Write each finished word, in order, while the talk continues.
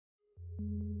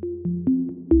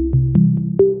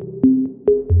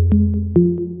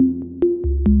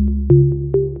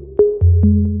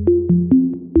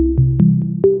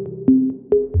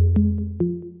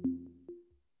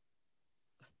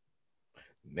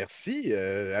merci.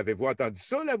 Avez-vous entendu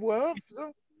ça, la voix off,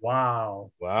 ça?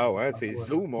 Wow! Wow, hein, c'est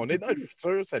Zoom. On est dans le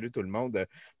futur. Salut tout le monde.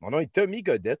 Mon nom est Tommy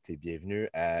Gaudet et bienvenue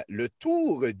à Le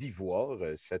Tour d'Ivoire,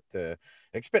 cette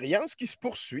expérience qui se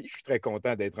poursuit. Je suis très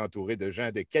content d'être entouré de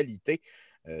gens de qualité,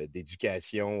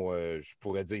 d'éducation, je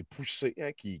pourrais dire poussée,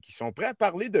 hein, qui sont prêts à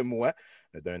parler de moi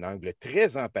d'un angle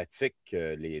très empathique.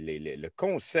 Le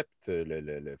concept,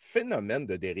 le phénomène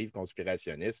de dérive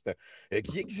conspirationniste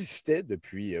qui existait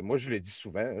depuis, moi je le dis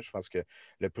souvent, hein, je pense que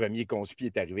le premier conspi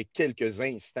est arrivé quelques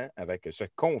instants avant que se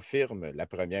confirme la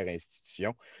première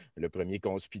institution. Le premier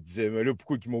conspi disait, mais là,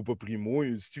 pourquoi ils ne m'ont pas pris moi?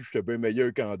 Si j'étais bien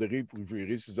meilleur qu'André pour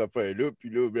gérer ces affaires-là,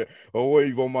 puis là, ben, oh ouais,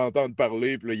 ils vont m'entendre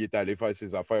parler, puis là, il est allé faire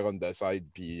ses affaires on the side,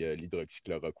 puis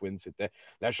l'hydroxychloroquine, c'était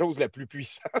la chose la plus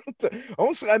puissante.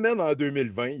 On se ramène en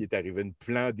 2020, il est arrivé une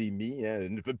pandémie, hein,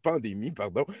 une pandémie,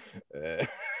 pardon,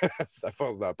 c'est à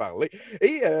force d'en parler.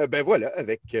 Et ben voilà,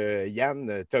 avec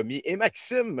Yann, Tommy et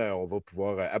Maxime, on va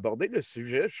pouvoir aborder le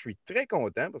sujet. Je suis très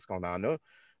content parce qu'on en a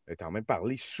quand même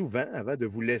parlé souvent. Avant de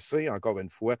vous laisser encore une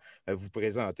fois vous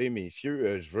présenter,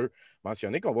 messieurs, je veux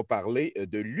mentionner qu'on va parler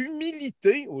de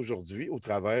l'humilité aujourd'hui au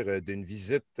travers d'une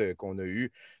visite qu'on a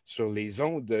eue sur les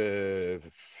ondes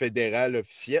fédérales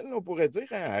officielles, on pourrait dire,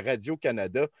 hein, à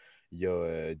Radio-Canada. Il y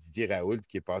a Didier Raoult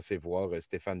qui est passé voir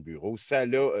Stéphane Bureau. Ça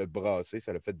l'a brassé,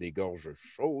 ça l'a fait des gorges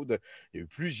chaudes. Il y a eu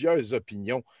plusieurs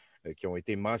opinions qui ont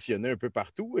été mentionnées un peu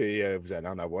partout et vous allez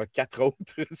en avoir 4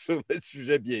 autres sur le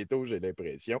sujet bientôt, j'ai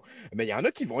l'impression. Mais il y en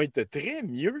a qui vont être très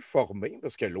mieux formés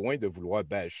parce que loin de vouloir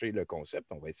bâcher le concept,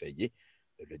 on va essayer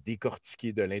de le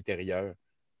décortiquer de l'intérieur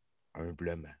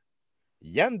humblement.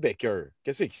 Yann Becker,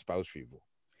 qu'est-ce qui se passe chez vous?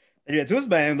 Salut à tous.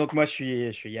 Donc moi,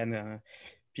 je suis Yann.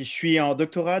 Puis je suis en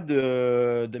doctorat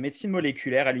de médecine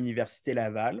moléculaire à l'Université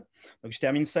Laval. Donc je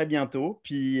termine ça bientôt.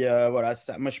 Puis voilà,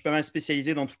 moi je suis pas mal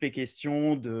spécialisé dans toutes les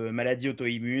questions de maladies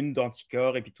auto-immunes,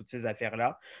 d'anticorps et puis toutes ces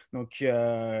affaires-là. Donc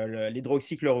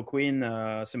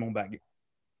l'hydroxychloroquine, c'est mon bag.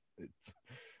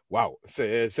 Wow!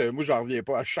 Moi, j'en reviens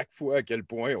pas à chaque fois à quel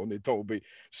point on est tombé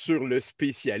sur le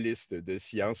spécialiste de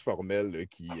sciences formelles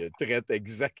qui traite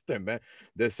exactement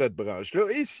de cette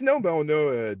branche-là. Et sinon, ben, on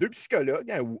a deux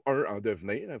psychologues, hein, ou un en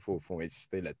devenir, il faut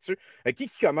insister là-dessus. Qui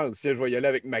commence? Si je vais y aller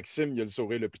avec Maxime, il a le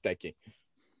sourire le plus taquin.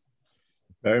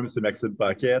 C'est Maxime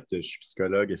Paquet, je suis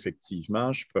psychologue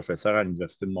effectivement, je suis professeur à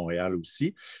l'Université de Montréal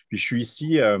aussi. Puis je suis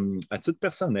ici à titre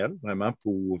personnel, vraiment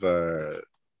pour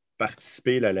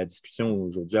participer à la discussion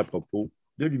aujourd'hui à propos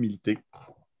de l'humilité.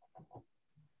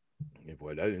 Et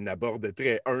voilà, une aborde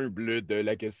très humble de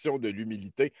la question de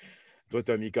l'humilité. Toi,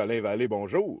 Tommy Colin Vallée,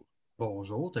 bonjour.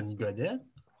 Bonjour, Tommy Gaudet.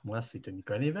 Moi, c'est Tommy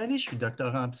Colin Vallée. Je suis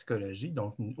doctorant en psychologie,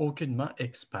 donc aucunement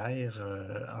expert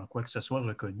en quoi que ce soit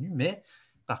reconnu, mais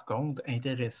par contre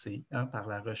intéressé par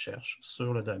la recherche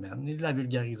sur le domaine et la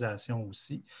vulgarisation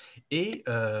aussi. Et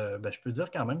je peux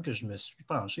dire quand même que je me suis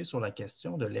penché sur la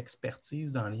question de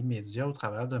l'expertise dans les médias au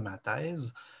travers de ma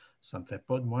thèse. Ça ne me fait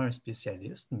pas de moi un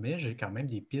spécialiste, mais j'ai quand même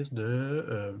des pistes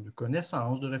de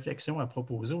connaissances, de réflexion à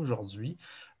proposer aujourd'hui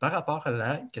par rapport à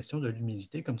la question de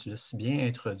l'humilité, comme tu l'as si bien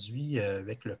introduit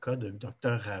avec le cas de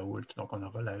Dr Raoult. Donc, on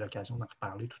aura l'occasion d'en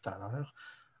reparler tout à l'heure.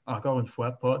 Encore une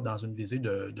fois, pas dans une visée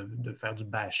de faire du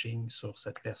bashing sur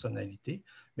cette personnalité,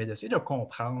 mais d'essayer de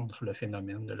comprendre le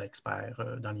phénomène de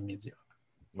l'expert dans les médias.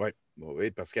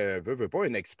 Oui, parce qu'elle veut pas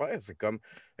un expert, c'est comme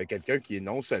quelqu'un qui est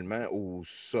non seulement au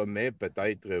sommet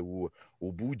peut-être ou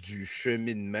au bout du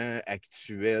cheminement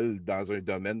actuel dans un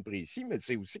domaine précis, mais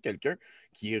c'est aussi quelqu'un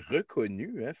qui est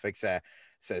reconnu. Hein, fait que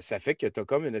ça fait que tu as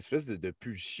comme une espèce de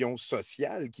pulsion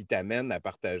sociale qui t'amène à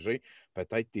partager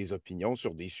peut-être tes opinions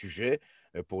sur des sujets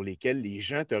pour lesquels les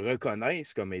gens te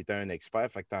reconnaissent comme étant un expert.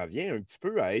 Fait que tu en viens un petit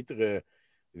peu à être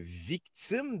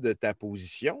victime de ta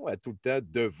position, à tout le temps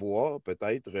devoir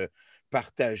peut-être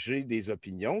partager des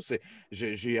opinions.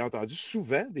 J'ai entendu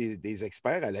souvent des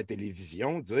experts à la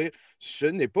télévision dire ce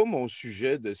n'est pas mon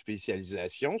sujet de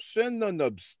spécialisation, ce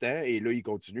nonobstant, et là, il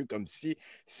continue comme si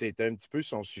c'était un petit peu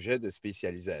son sujet de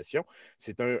spécialisation.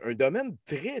 C'est un domaine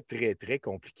très, très, très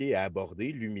compliqué à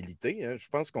aborder, l'humilité. Hein. Je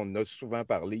pense qu'on en a souvent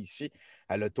parlé ici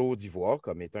à le Tour d'Ivoire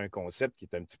comme étant un concept qui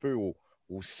est un petit peu au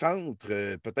centre,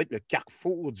 peut-être le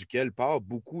carrefour duquel part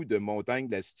beaucoup de montagnes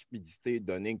de la stupidité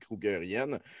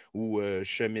dunning-krugerienne ou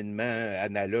cheminement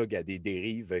analogue à des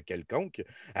dérives quelconques.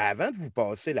 Avant de vous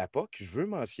passer la POC, je veux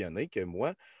mentionner que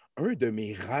moi, un de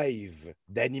mes rêves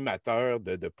d'animateur,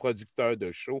 de producteur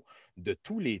de show de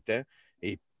tous les temps,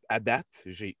 et à date,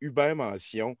 j'ai Hubert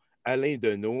Mention, Alain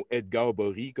Deneau, Edgar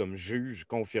Bory comme juge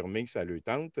confirmé que ça le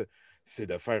tente, c'est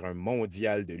de faire un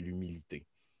mondial de l'humilité.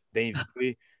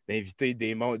 D'inviter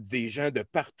des gens de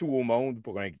partout au monde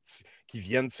qui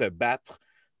viennent se battre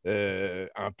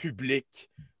en public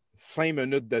 5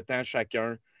 minutes de temps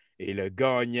chacun et le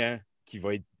gagnant qui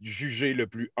va être jugé le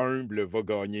plus humble va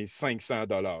gagner 500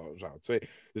 $. Genre, tu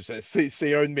sais,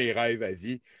 c'est un de mes rêves à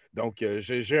vie. Donc,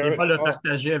 j'ai Et un... pas le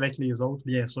partager avec les autres,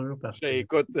 bien sûr. Parce que...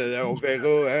 Écoute, on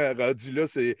verra, hein, rendu là,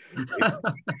 c'est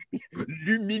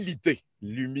l'humilité.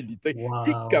 L'humilité. Qui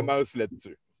Wow. commence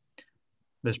là-dessus?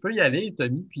 Ben, je peux y aller,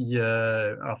 Tommy. Puis,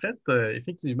 en fait,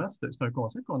 effectivement, c'est un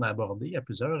concept qu'on a abordé à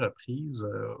plusieurs reprises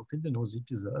au fil de nos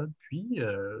épisodes. Puis,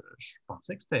 je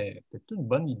pensais que c'était peut-être une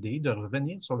bonne idée de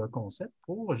revenir sur le concept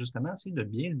pour justement essayer de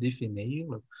bien le définir,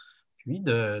 puis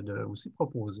de aussi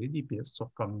proposer des pistes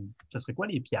sur comme, ce serait quoi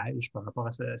les pièges par rapport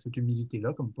à cette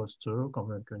humilité-là comme posture,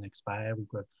 comme qu'un expert ou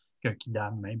qu'un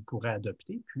kidam même pourrait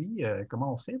adopter. Puis,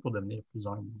 comment on fait pour devenir plus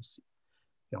humble aussi.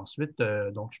 Puis ensuite,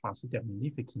 donc, je pensais terminer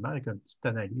effectivement avec une petite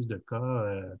analyse de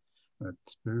cas un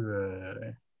petit peu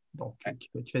donc,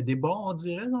 qui fait débat, on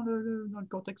dirait, dans le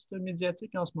contexte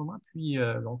médiatique en ce moment. Puis,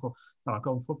 donc,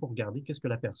 encore une fois, pour regarder qu'est-ce que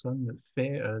la personne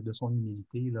fait de son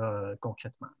humilité là,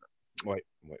 concrètement. Oui,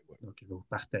 oui, oui. Donc, je vais vous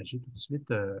partager tout de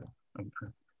suite un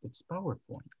petit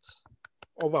PowerPoint.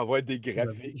 On va avoir des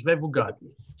graphiques. Je vais vous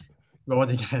gâter. Je vais avoir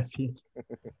des graphiques.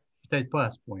 Peut-être pas à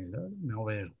ce point-là, mais on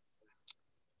verra.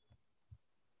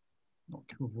 Donc,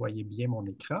 vous voyez bien mon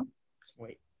écran.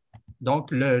 Oui.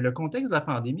 Donc, le contexte de la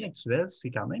pandémie actuelle,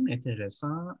 c'est quand même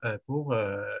intéressant pour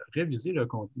réviser le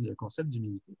concept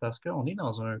d'humilité parce qu'on est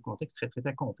dans un contexte très, très,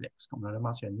 très complexe. Comme on l'a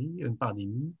mentionné, une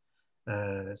pandémie,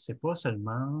 c'est pas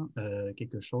seulement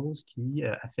quelque chose qui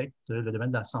affecte le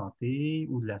domaine de la santé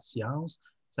ou de la science,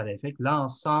 ça affecte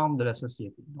l'ensemble de la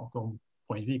société. Donc, au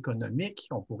point de vue économique,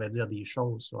 on pourrait dire des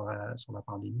choses sur la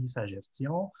pandémie, sa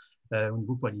gestion. Au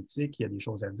niveau politique, il y a des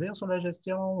choses à dire sur la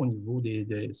gestion. Au niveau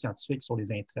des scientifiques, sur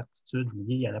les incertitudes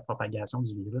liées à la propagation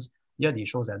du virus, il y a des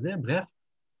choses à dire. Bref,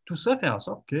 tout ça fait en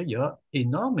sorte qu'il y a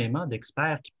énormément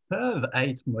d'experts qui peuvent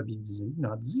être mobilisés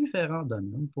dans différents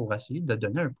domaines pour essayer de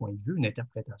donner un point de vue, une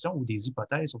interprétation ou des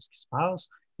hypothèses sur ce qui se passe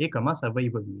et comment ça va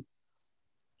évoluer.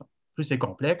 Plus c'est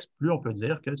complexe, plus on peut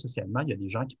dire que socialement, il y a des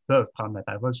gens qui peuvent prendre la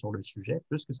parole sur le sujet,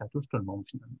 plus que ça touche tout le monde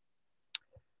finalement.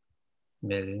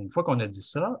 Mais une fois qu'on a dit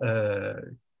ça,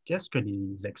 qu'est-ce que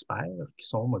les experts qui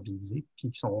sont mobilisés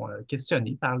puis qui sont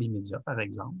questionnés par les médias, par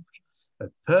exemple,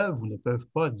 peuvent ou ne peuvent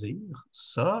pas dire?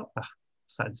 Ça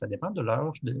dépend de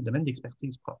leur domaine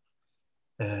d'expertise propre.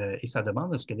 Et ça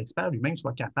demande à ce que l'expert lui-même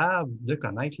soit capable de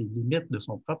connaître les limites de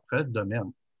son propre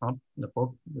domaine. Ne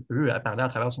peut parler à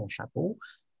travers son chapeau.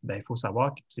 Ben, il faut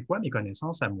savoir c'est quoi mes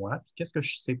connaissances à moi, puis qu'est-ce que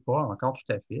je ne sais pas encore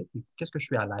tout à fait, puis qu'est-ce que je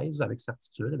suis à l'aise avec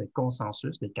certitude, avec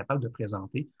consensus, d'être capable de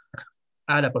présenter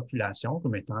à la population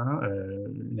comme étant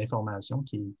une information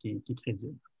qui est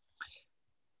crédible.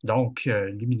 Donc,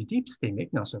 l'humilité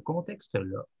épistémique dans ce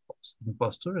contexte-là, c'est une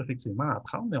posture effectivement à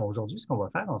prendre, mais aujourd'hui, ce qu'on va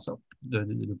faire en sorte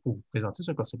pour vous présenter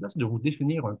ce concept-là, c'est de vous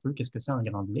définir un peu qu'est-ce que c'est en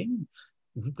grande ligne,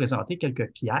 vous présenter quelques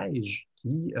pièges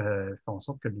qui font en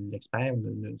sorte que l'expert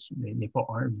n'est pas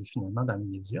humble finalement dans les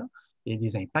médias et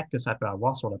les impacts que ça peut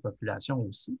avoir sur la population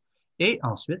aussi. Et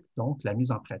ensuite, donc, la mise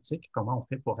en pratique, comment on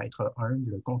fait pour être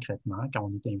humble concrètement quand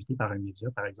on est invité par un média,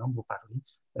 par exemple, vous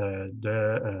parler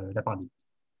de la pandémie.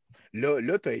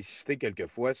 Là tu as insisté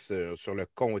quelquefois sur le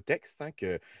contexte, hein,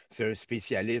 que c'est un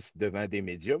spécialiste devant des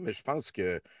médias, mais je pense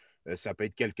que ça peut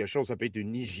être quelque chose, ça peut être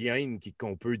une hygiène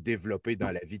qu'on peut développer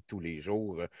dans la vie de tous les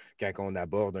jours quand on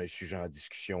aborde un sujet en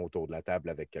discussion autour de la table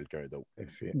avec quelqu'un d'autre.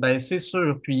 Ben, c'est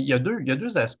sûr. Puis, il y a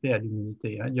deux aspects à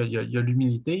l'humilité. Hein. Il y a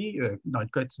l'humilité dans le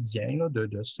quotidien là,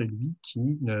 de celui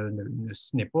qui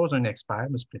n'est pas un expert,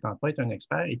 ne se prétend pas être un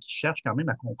expert et qui cherche quand même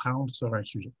à comprendre sur un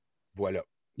sujet. Voilà.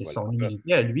 Et son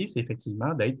humilité à lui, c'est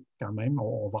effectivement d'être quand même,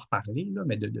 on va reparler, là,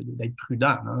 mais d'être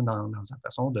prudent hein, dans sa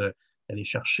façon d'aller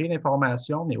chercher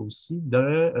l'information, mais aussi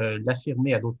de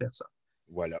l'affirmer à d'autres personnes.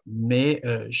 Voilà. Mais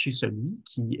chez celui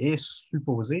qui est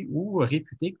supposé ou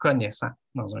réputé connaissant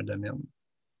dans un domaine,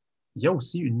 il y a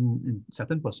aussi une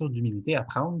certaine posture d'humilité à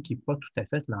prendre qui n'est pas tout à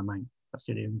fait la même, parce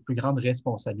qu'il y a une plus grande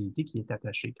responsabilité qui est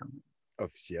attachée quand même.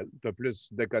 Officiel. Tu as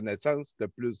plus de connaissances, tu as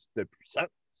plus de puissance.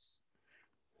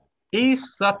 Et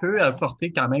ça peut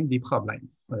apporter quand même des problèmes.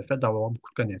 Le fait d'avoir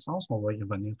beaucoup de connaissances, on va y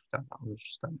revenir tout à l'heure,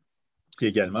 justement. Puis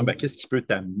également, qu'est-ce qui peut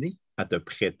t'amener à te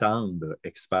prétendre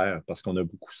expert? Parce qu'on a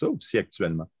beaucoup ça aussi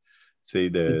actuellement. C'est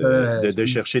de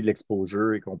chercher de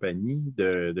l'exposure et compagnie,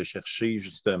 de chercher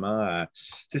justement à...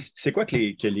 C'est quoi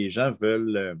que les gens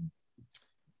veulent...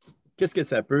 Qu'est-ce que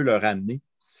ça peut leur amener?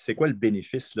 C'est quoi le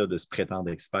bénéfice là, de se prétendre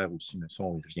expert aussi? Mais ça,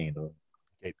 on y reviendra.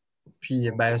 Puis,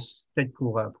 peut-être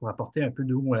pour apporter un peu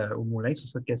d'eau au moulin sur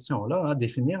cette question-là, hein,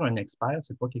 définir un expert,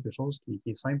 c'est pas quelque chose qui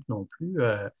est simple non plus.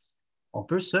 On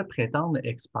peut se prétendre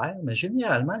expert, mais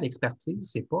généralement,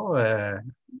 l'expertise, c'est pas,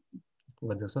 je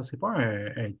va dire ça, c'est pas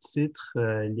un titre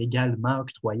légalement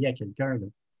octroyé à quelqu'un, là.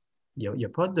 Il n'y a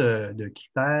pas de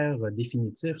critères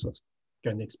définitifs sur ce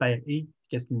qu'un expert est et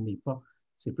qu'est-ce qu'il n'est pas.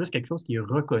 C'est plus quelque chose qui est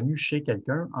reconnu chez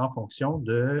quelqu'un en fonction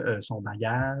de son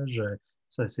bagage,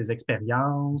 ses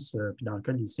expériences, puis dans le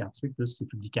cas des scientifiques, plus ses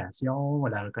publications,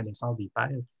 la reconnaissance des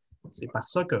pairs. C'est par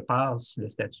ça que passe le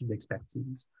statut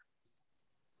d'expertise.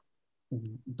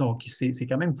 Donc, c'est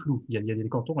quand même flou. Il y a des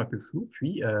contours un peu flous.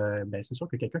 Puis, c'est sûr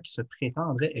que quelqu'un qui se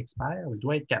prétendrait expert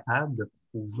doit être capable de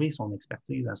prouver son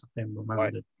expertise à un certain moment.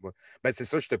 Ouais, ouais. Ben, c'est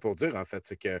ça, j'étais pour dire, en fait.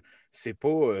 C'est que c'est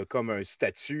pas comme un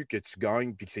statut que tu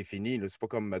gagnes puis que c'est fini. C'est pas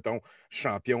comme, mettons,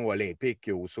 champion olympique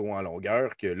au saut en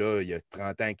longueur, que là, il y a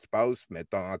 30 ans qui passent, mais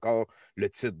tu as encore le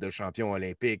titre de champion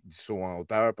olympique du saut en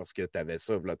hauteur parce que tu avais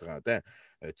ça, il y a 30 ans.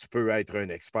 Tu peux être un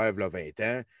expert, il y a 20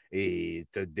 ans, et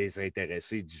te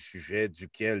désintéresser du sujet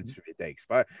duquel tu étais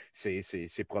expert.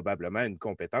 C'est probablement une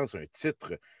compétence, un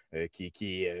titre qui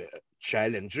est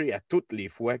challengé à toutes les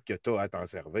fois que tu as à t'en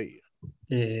servir.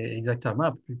 Et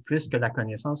exactement. Puisque la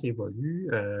connaissance évolue,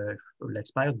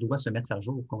 l'expert doit se mettre à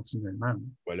jour continuellement.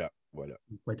 Voilà, voilà.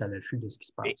 Il faut être à l'affût de ce qui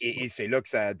se passe. Et c'est là que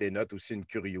ça dénote aussi une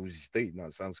curiosité, dans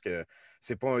le sens que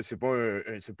c'est pas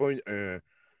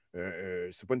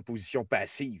une position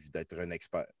passive d'être un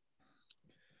expert.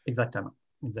 Exactement.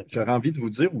 J'aurais envie de vous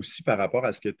dire aussi par rapport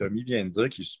à ce que Tommy vient de dire,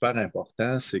 qui est super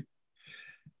important, c'est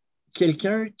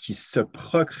quelqu'un qui se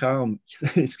proclame,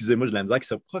 excusez-moi, je la misère, qui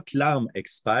se proclame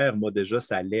expert, moi déjà,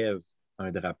 ça lève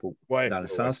un drapeau. Ouais, dans le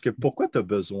sens que pourquoi tu as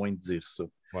besoin de dire ça?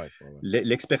 Ouais.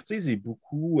 L'expertise est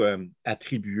beaucoup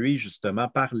attribuée justement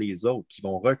par les autres qui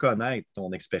vont reconnaître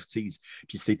ton expertise.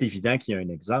 Puis c'est évident qu'il y a un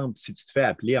exemple. Si tu te fais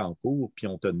appeler en cours puis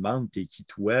on te demande t'es qui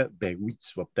toi, ben oui,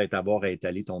 tu vas peut-être avoir à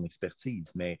étaler ton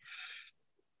expertise, mais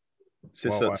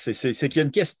c'est ça. Ouais. C'est qu'il y a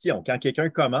une question. Quand quelqu'un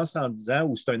commence en disant,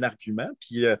 ou c'est un argument,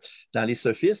 puis dans les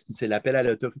sophismes, c'est l'appel à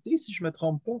l'autorité, si je ne me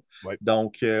trompe pas. Ouais.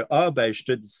 Donc, je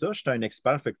te dis ça, je suis un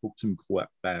expert, fait qu'il faut que tu me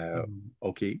crois.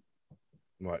 OK.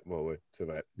 Oui, c'est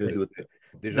vrai.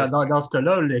 Déjà, dans ce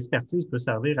cas-là, l'expertise peut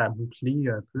servir à boucler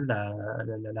un peu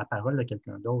la parole de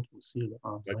quelqu'un d'autre aussi, là,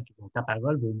 en disant que ta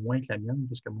parole vaut moins que la mienne,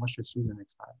 puisque moi, je suis un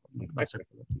expert. Dans ce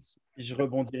cas-là aussi. Je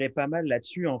rebondirais pas mal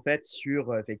là-dessus, en fait,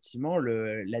 sur effectivement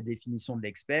la définition de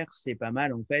l'expert. C'est pas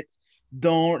mal, en fait,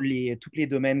 dans tous les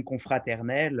domaines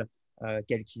confraternels,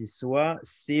 quels qu'ils soient,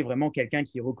 c'est vraiment quelqu'un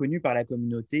qui est reconnu par la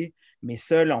communauté, mais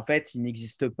seul, en fait, il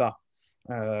n'existe pas.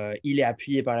 Il est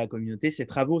appuyé par la communauté, ses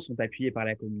travaux sont appuyés par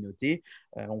la communauté.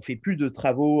 On ne fait plus de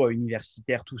travaux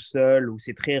universitaires tout seul, où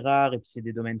c'est très rare et puis c'est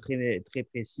des domaines très, très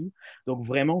précis. Donc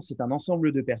vraiment, c'est un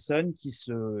ensemble de personnes qui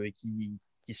se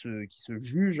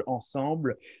jugent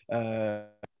ensemble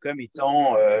comme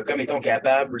étant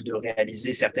capables de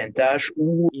réaliser certaines tâches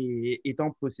ou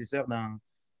étant possesseurs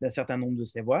d'un certain nombre de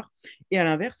savoirs. Et à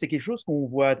l'inverse, c'est quelque chose qu'on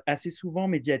voit assez souvent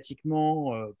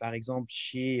médiatiquement, par exemple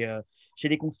chez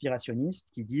les conspirationnistes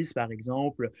qui disent, par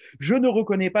exemple, « Je ne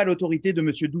reconnais pas l'autorité de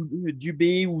M.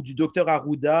 Dubé ou du docteur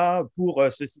Arruda pour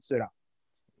ceci, cela. »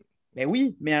 Mais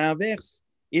oui, mais à l'inverse,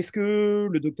 est-ce que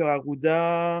le docteur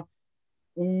Arruda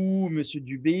ou M.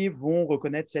 Dubé vont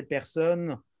reconnaître cette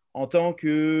personne en tant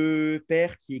que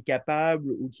père qui est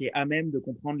capable ou qui est à même de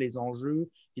comprendre les enjeux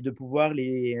et de pouvoir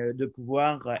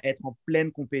être en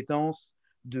pleine compétence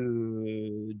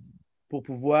pour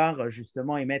pouvoir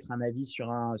justement émettre un avis sur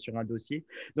un dossier.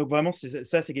 Donc vraiment,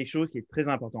 ça, c'est quelque chose qui est très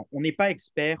important. On n'est pas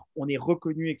expert, on est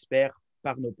reconnu expert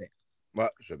par nos pairs. Ouais,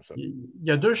 j'aime ça. Il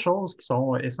y a deux choses qui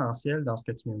sont essentielles dans ce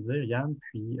que tu viens de dire, Yann,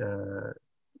 puis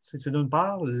c'est d'une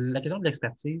part, la question de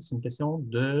l'expertise, c'est une question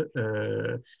de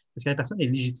est-ce que la personne est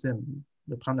légitime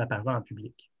de prendre la parole en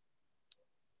public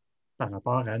par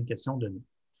rapport à une question donnée.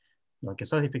 Donc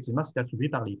ça, effectivement, c'est attribué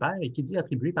par les pairs. Et qui dit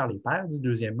attribué par les pairs dit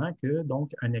deuxièmement que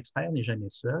donc un expert n'est jamais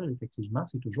seul. Effectivement,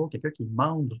 c'est toujours quelqu'un qui est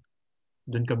membre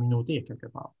d'une communauté quelque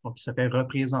part. Donc, il se fait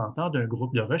représentant d'un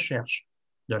groupe de recherche,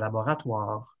 de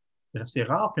laboratoire. C'est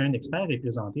rare qu'un expert est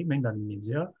présenté, même dans les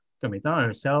médias, comme étant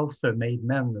un self-made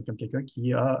man, comme quelqu'un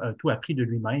qui a tout appris de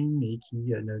lui-même et qui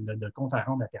ne compte à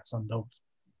rendre à personne d'autre.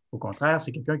 Au contraire,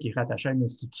 c'est quelqu'un qui est rattaché à une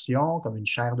institution, comme une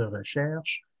chaire de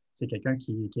recherche. C'est quelqu'un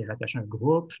qui est rattaché à un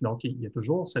groupe. Donc, il y a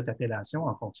toujours cette appellation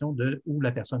en fonction de où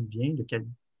la personne vient, de quelle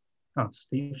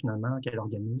entité, finalement, quel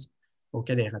organisme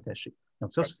auquel elle est rattachée.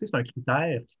 Donc, ça aussi, c'est un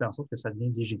critère qui fait en sorte que ça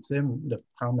devient légitime de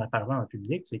prendre la parole en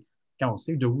public. C'est quand on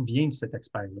sait d'où vient cet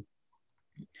expert-là.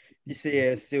 Puis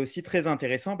c'est aussi très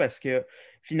intéressant parce que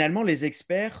finalement, les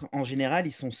experts, en général,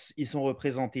 ils sont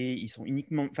représentés, ils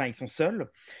sont seuls,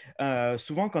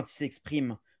 souvent quand ils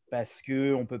s'expriment. parce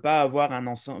qu'on ne peut pas avoir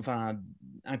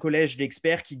un collège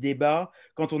d'experts qui débat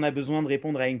quand on a besoin de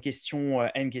répondre à une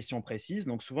question précise.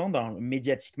 Donc souvent,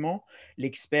 médiatiquement,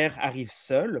 l'expert arrive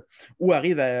seul ou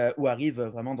arrive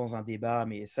vraiment dans un débat,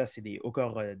 mais ça, c'est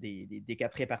encore des cas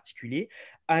très particuliers,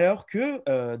 alors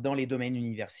que dans les domaines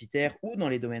universitaires ou dans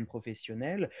les domaines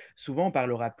professionnels, souvent, on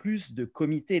parlera plus de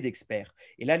comités d'experts.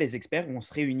 Et là, les experts vont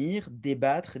se réunir,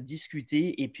 débattre,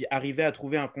 discuter et puis arriver à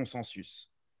trouver un consensus.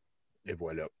 Et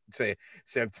voilà. C'est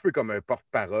un petit peu comme un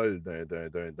porte-parole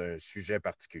d'un sujet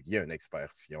particulier, un expert,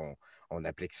 si on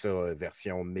applique ça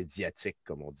version médiatique,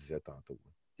 comme on disait tantôt.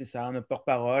 C'est ça, un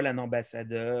porte-parole, un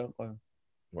ambassadeur. Ouais.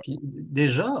 Puis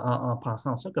déjà, en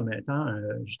pensant ça comme étant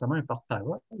justement un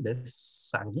porte-parole,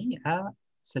 ça revient à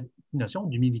cette notion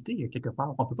d'humilité quelque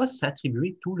part. On ne peut pas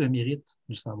s'attribuer tout le mérite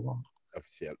du savoir.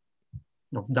 Officiel.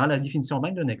 Donc, dans la définition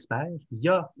même d'un expert, il y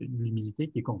a l'humilité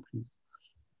qui est comprise.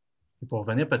 Et pour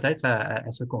revenir peut-être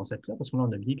à ce concept-là, parce que là,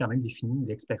 on a bien quand même défini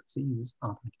l'expertise en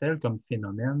tant que telle comme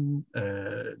phénomène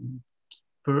qui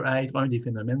peut être un des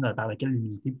phénomènes par lesquels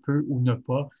l'humilité peut ou ne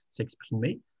pas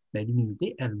s'exprimer. Mais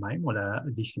l'humilité elle-même, on l'a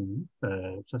définie.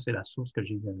 Ça, c'est la source que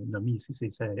j'ai nommée ici,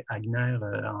 c'est Agner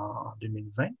en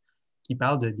 2020, qui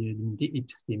parle de l'humilité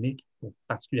épistémique,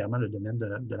 particulièrement le domaine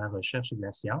de la recherche et de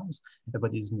la science. Elle va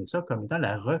désigner ça comme étant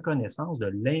la reconnaissance de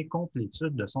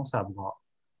l'incomplétude de son savoir,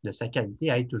 de sa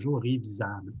qualité à être toujours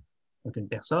révisable. Donc, une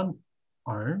personne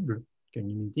humble, qui a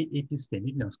une humilité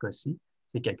épistémique dans ce cas-ci,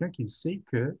 c'est quelqu'un qui sait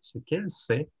que ce qu'elle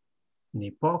sait n'est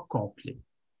pas complet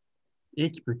et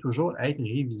qui peut toujours être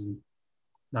révisé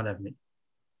dans l'avenir.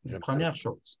 C'est la première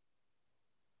chose.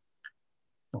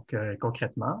 Donc,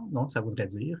 concrètement, donc, ça voudrait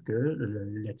dire que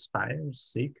l'expert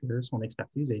sait que son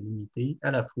expertise est limitée à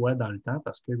la fois dans le temps,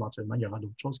 parce qu'éventuellement, il y aura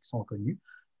d'autres choses qui sont connues,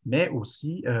 mais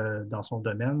aussi dans son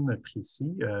domaine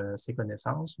précis, ses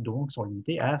connaissances, donc, sont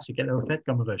limitées à ce qu'elle a fait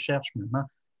comme recherche finalement.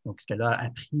 Donc, ce qu'elle a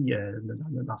appris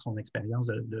dans son expérience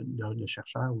de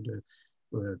chercheur ou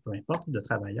peu importe, de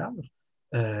travailleur.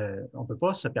 On ne peut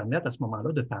pas se permettre à ce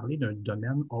moment-là de parler d'un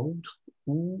domaine autre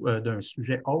ou d'un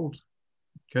sujet autre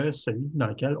que celui dans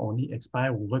lequel on est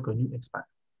expert ou reconnu expert.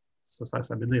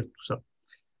 Ça veut dire tout ça.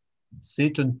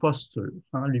 C'est une posture,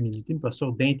 l'humilité, une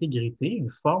posture d'intégrité, une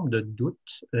forme de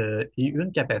doute et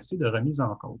une capacité de remise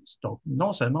en cause. Donc,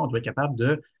 non seulement on doit être capable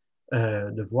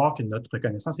de voir que notre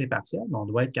connaissance est partielle, mais on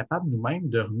doit être capable nous-mêmes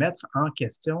de remettre en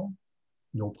question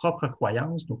nos propres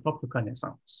croyances, nos propres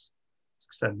connaissances. Ce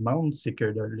que ça demande, c'est que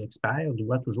l'expert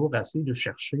doit toujours essayer de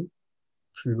chercher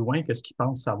plus loin que ce qu'il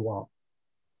pense savoir,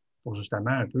 pour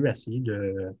justement un peu essayer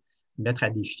de mettre à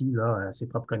défi là, ses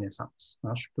propres connaissances.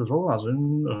 Je suis toujours dans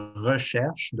une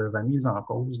recherche de remise en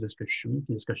cause de ce que je suis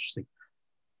et de ce que je sais.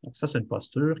 Donc ça, c'est une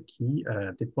posture qui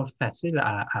peut-être pas facile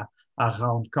à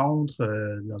rendre compte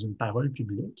dans une parole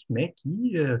publique, mais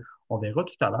qui, on verra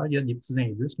tout à l'heure, il y a des petits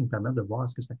indices qui nous permettent de voir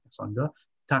est-ce que cette personne-là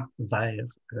tend vers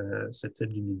ce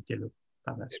type d'humilité-là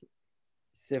par la suite.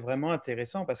 C'est vraiment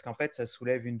intéressant parce qu'en fait, ça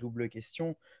soulève une double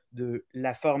question de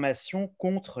la formation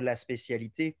contre la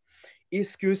spécialité.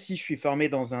 Est-ce que si je suis formé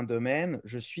dans un domaine,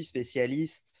 je suis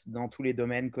spécialiste dans tous les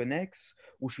domaines connexes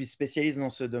ou je suis spécialiste dans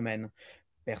ce domaine?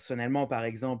 Personnellement, par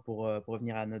exemple, pour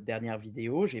revenir à notre dernière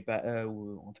vidéo,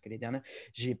 ou en tout cas les dernières,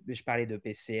 je parlais de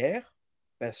PCR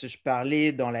parce que je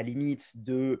parlais dans la limite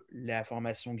de la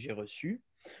formation que j'ai reçue.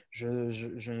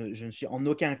 Je ne suis en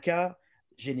aucun cas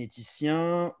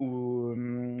généticien ou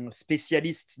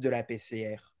spécialiste de la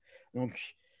PCR.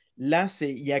 Donc là,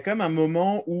 il y a comme un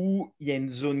moment où il y a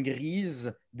une zone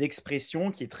grise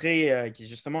d'expression qui est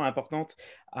justement importante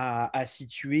à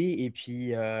situer et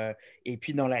puis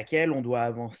dans laquelle on doit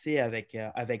avancer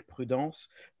avec prudence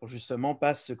pour justement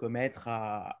pas se commettre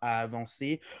à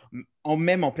avancer,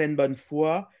 même en pleine bonne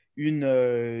foi, une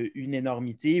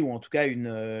énormité ou en tout cas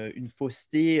une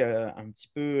fausseté un petit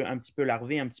peu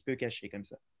larvée, un petit peu cachée comme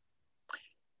ça.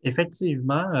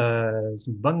 Effectivement,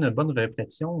 c'est une bonne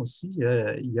réflexion aussi.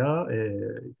 Il y a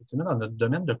effectivement dans notre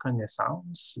domaine de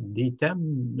connaissances des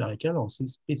thèmes dans lesquels on s'est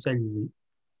spécialisé.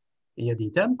 Et il y a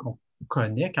des thèmes qu'on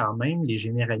connaît quand même les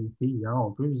généralités.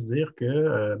 On peut se dire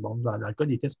que, dans le cas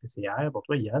des tests PCR, pour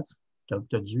toi, Yann,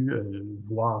 tu as dû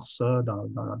voir ça dans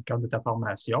le cadre de ta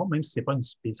formation, même si ce n'est pas une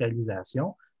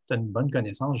spécialisation, tu as une bonne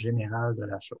connaissance générale de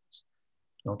la chose.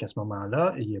 Donc, à ce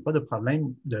moment-là, il n'y a pas de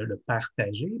problème de le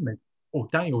partager, mais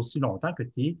autant et aussi longtemps que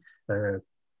tu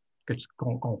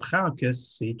comprends que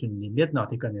c'est une limite dans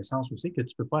tes connaissances aussi, que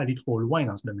tu ne peux pas aller trop loin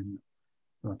dans ce domaine-là.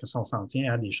 Donc, si on s'en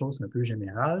tient à des choses un peu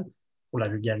générales, pour la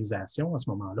vulgarisation, à ce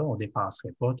moment-là, on ne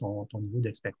dépasserait pas ton niveau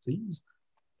d'expertise.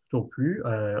 Tout au plus,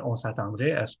 on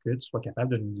s'attendrait à ce que tu sois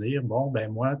capable de nous dire, moi,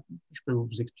 je peux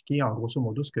vous expliquer en grosso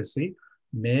modo ce que c'est,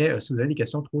 Mais si vous avez des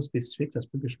questions trop spécifiques, ça se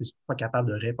peut que je ne suis pas capable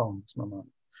de répondre à ce moment-là.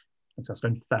 Donc, ça serait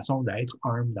une façon d'être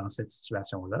humble dans cette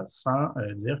situation-là, sans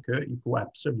dire qu'il faut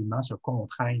absolument se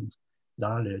contraindre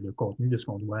dans le contenu de ce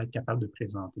qu'on doit être capable de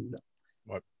présenter, là.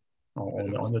 Ouais.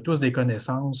 On a tous des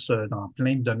connaissances dans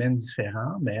plein de domaines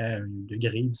différents, mais à un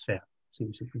degré différent. C'est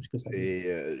tout ce que ça veut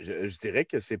dire. Je dirais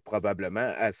que c'est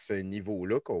probablement à ce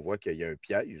niveau-là qu'on voit qu'il y a un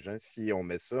piège, hein. Si on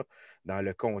met ça dans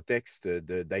le contexte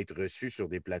d'être reçu sur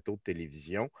des plateaux de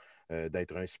télévision,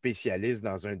 d'être un spécialiste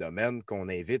dans un domaine qu'on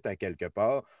invite à quelque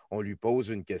part, on lui pose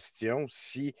une question.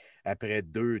 Si après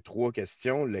 2, 3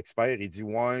 questions, l'expert il dit «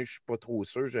 Ouais, je ne suis pas trop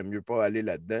sûr, j'aime mieux pas aller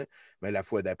là-dedans », mais la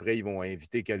fois d'après, ils vont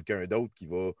inviter quelqu'un d'autre qui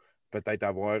va peut-être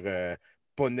avoir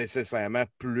pas nécessairement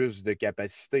plus de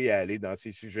capacité à aller dans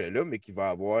ces sujets-là, mais qui va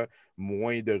avoir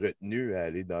moins de retenue à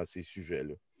aller dans ces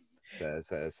sujets-là.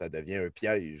 Ça devient un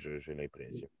piège, j'ai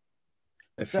l'impression.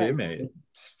 Fait, mais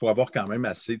il faut avoir quand même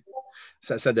assez.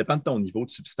 Ça dépend de ton niveau de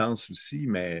substance aussi,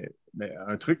 mais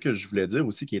un truc que je voulais dire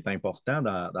aussi qui est important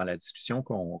dans la discussion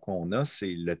qu'on a,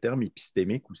 c'est le terme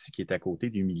épistémique aussi qui est à côté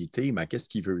d'humilité. Mais qu'est-ce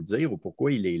qu'il veut dire ou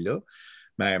pourquoi il est là?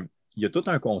 Mais il y a tout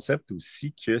un concept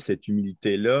aussi que cette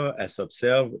humilité-là, elle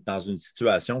s'observe dans une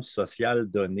situation sociale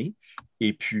donnée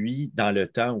et puis dans le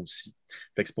temps aussi.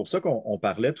 C'est pour ça qu'on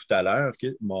parlait tout à l'heure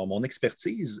que mon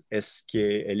expertise, est-ce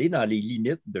qu'elle est dans les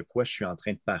limites de quoi je suis en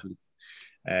train de parler?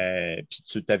 Puis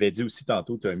tu t'avais dit aussi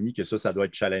tantôt, Tommy, que ça doit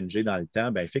être challengé dans le temps.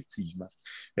 Bien, effectivement.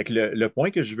 Fait que le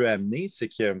point que je veux amener, c'est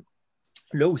que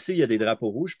là aussi, il y a des drapeaux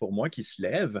rouges pour moi qui se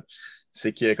lèvent.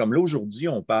 C'est que comme là, aujourd'hui,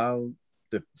 on parle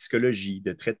de psychologie,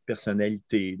 de traits de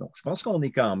personnalité. Donc, je pense qu'on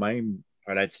est quand même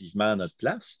relativement à notre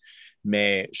place.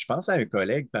 Mais je pense à un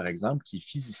collègue, par exemple, qui est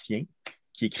physicien,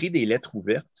 qui écrit des lettres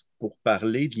ouvertes pour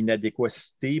parler de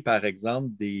l'inadéquacité, par exemple,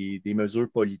 des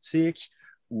mesures politiques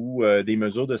ou des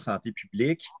mesures de santé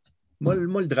publique. Moi,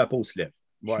 le drapeau se lève.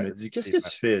 Ouais, je me dis, qu'est-ce que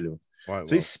tu fais là? Ouais.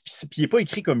 Puis il n'est pas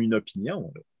écrit comme une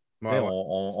opinion. Ouais.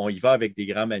 On y va avec des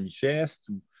grands manifestes.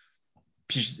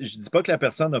 Puis je ne dis pas que la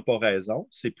personne n'a pas raison,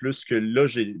 c'est plus que là,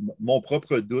 mon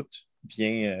propre doute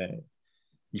vient,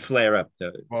 il flare up,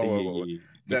 il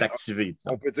est activé.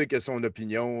 On peut dire que son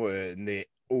opinion n'est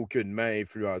aucunement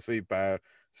influencée par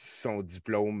son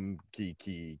diplôme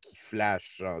qui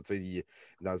flash, genre,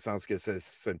 dans le sens que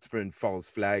c'est un petit peu une false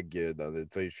flag.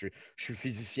 Je suis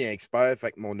physicien expert,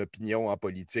 fait que mon opinion en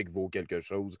politique vaut quelque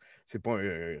chose. C'est pas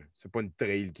une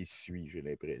trail qui se suit, j'ai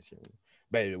l'impression.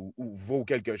 Ben, ou vaut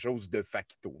quelque chose de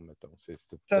facto, mettons. C'est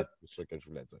peut-être ça que je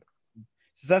voulais dire.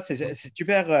 Ça, c'est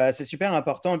super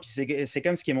important. Puis c'est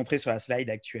comme ce qui est montré sur la slide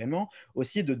actuellement,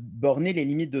 aussi de borner les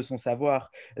limites de son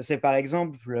savoir. C'est par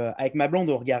exemple, avec ma blonde,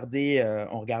 on regardait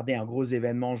un gros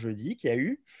événement jeudi qu'il y a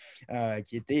eu,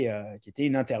 qui était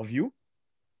une interview.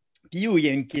 Puis où il y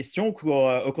a une question au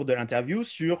cours de l'interview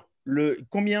sur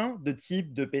combien de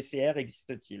types de PCR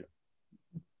existent-ils.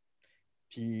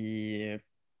 Puis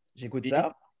j'écoute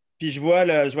ça. Puis je vois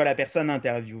la personne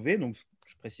interviewée, donc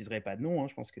je ne préciserai pas de nom, hein,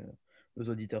 je pense que nos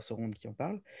auditeurs sauront de qui on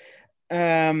parle.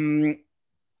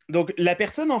 Donc, la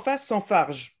personne en face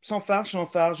s'enfarge,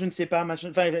 je ne sais pas, machin,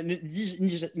 enfin,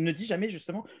 ne dit jamais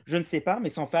justement, je ne sais pas, mais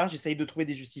s'enfarge, essaye de trouver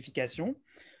des justifications.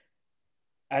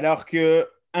 Alors que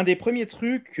un des premiers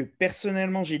trucs que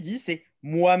personnellement j'ai dit, c'est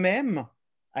moi-même,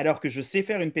 alors que je sais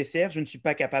faire une PCR, je ne suis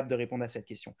pas capable de répondre à cette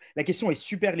question. La question est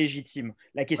super légitime.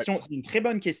 La question, c'est une très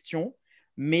bonne question,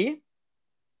 mais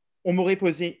on m'aurait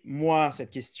posé, moi,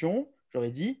 cette question,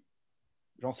 j'aurais dit,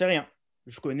 j'en sais rien.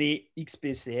 Je connais X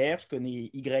PCR, je connais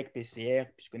Y PCR,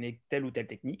 je connais telle ou telle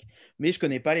technique, mais je ne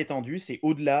connais pas l'étendue. C'est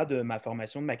au-delà de ma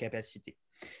formation, de ma capacité.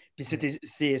 Puis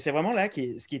c'est vraiment là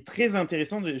ce qui est très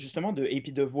intéressant justement et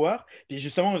puis de voir, puis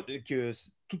justement que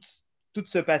tout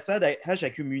ce passage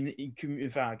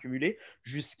accumulé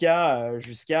jusqu'à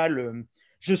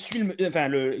ce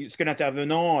que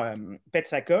l'intervenant pète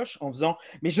sa coche en faisant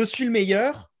 « mais je suis le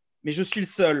meilleur, mais je suis le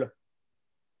seul ».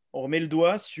 On remet le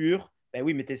doigt sur ben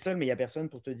oui, mais tu es seul, mais il n'y a personne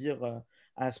pour te dire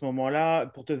à ce moment-là,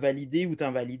 pour te valider ou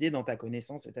t'invalider dans ta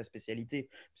connaissance et ta spécialité.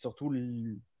 Surtout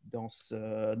dans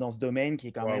ce domaine qui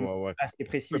est quand même assez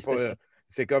précis.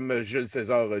 C'est comme Jules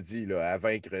César a dit, là, à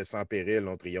vaincre sans péril,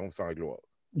 on triomphe sans gloire.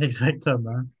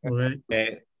 Exactement. Oui.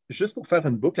 Mais juste pour faire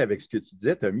une boucle avec ce que tu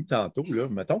disais, Tommy, tantôt, là,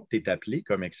 mettons que tu es appelé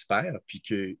comme expert, puis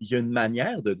qu'il y a une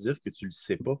manière de dire que tu ne le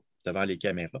sais pas devant les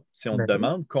caméras. Si on te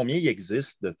demande combien il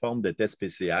existe de formes de tests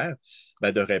PCR,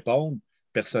 ben de répondre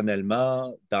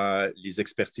personnellement, dans les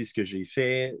expertises que j'ai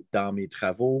faites, dans mes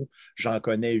travaux, j'en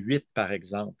connais 8, par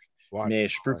exemple. Ouais, mais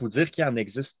je peux vous dire qu'il en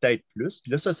existe peut-être plus.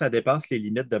 Puis là, ça dépasse les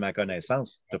limites de ma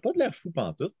connaissance. Tu n'as pas de l'air fou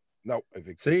pantoute. Non,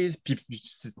 effectivement. Puis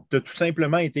tu as tout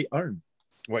simplement été humble.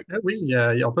 Ouais. Oui,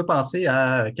 on peut penser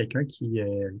à quelqu'un qui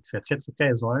serait très, très,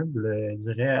 très humble,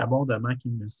 dirait abondamment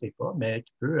qu'il ne le sait pas, mais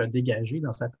qui peut dégager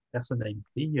dans sa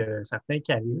personnalité certains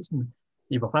charismes.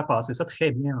 Il va faire passer ça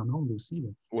très bien en ondes aussi, là.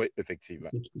 Oui, effectivement.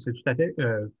 C'est tout à fait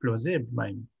plausible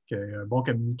même qu'un bon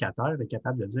communicateur est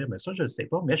capable de dire, mais ça, je ne le sais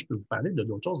pas, mais je peux vous parler de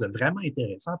d'autres choses de vraiment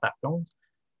intéressantes par contre,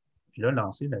 puis là,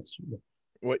 lancer là-dessus, là.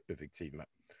 Oui, effectivement.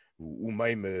 Ou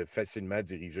même facilement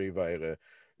dirigé vers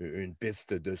une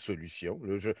piste de solution.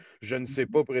 Là, je ne sais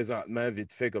pas présentement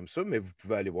vite fait comme ça, mais vous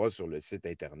pouvez aller voir sur le site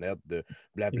Internet de Exactement.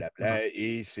 blablabla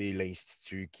et c'est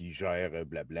l'Institut qui gère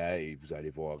blabla et vous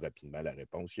allez voir rapidement la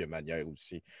réponse. Il y a une manière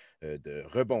aussi de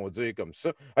rebondir comme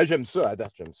ça. Ah, j'aime ça, à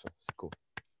date, j'aime ça. C'est cool.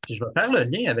 Puis je vais faire le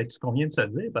lien avec ce qu'on vient de se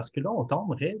dire parce que là, on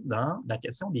tomberait dans la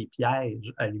question des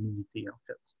pièges à l'humilité, en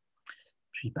fait.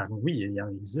 Puis, oui, il en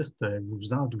existe, vous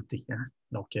vous en doutez, hein?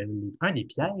 Donc, un des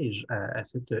pièges à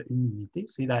cette humilité,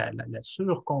 c'est la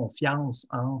surconfiance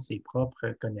en ses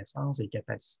propres connaissances et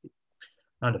capacités.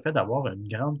 Le fait d'avoir une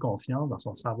grande confiance dans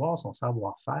son savoir, son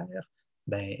savoir-faire,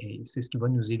 ben, c'est ce qui va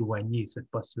nous éloigner de cette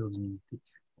posture d'humilité,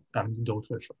 parmi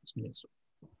d'autres choses, bien sûr.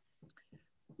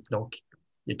 Donc,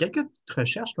 il y a quelques petites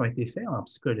recherches qui ont été faites en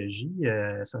psychologie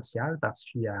sociale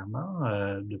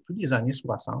particulièrement depuis les années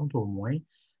 60 au moins,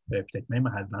 peut-être même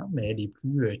avant, mais les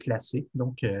plus classiques,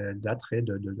 donc dateraient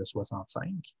de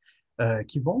 65,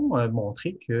 qui vont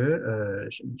montrer que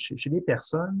chez les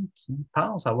personnes qui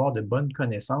pensent avoir de bonnes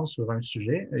connaissances sur un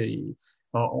sujet,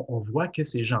 on voit que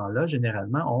ces gens-là,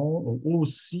 généralement, ont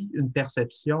aussi une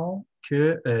perception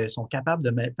qu'ils sont capables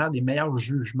de faire des meilleurs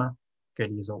jugements que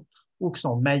les autres ou qui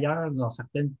sont meilleurs dans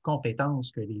certaines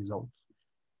compétences que les autres.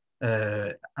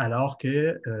 Alors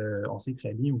que on sait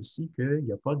très bien aussi qu'il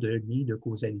n'y a pas de lien de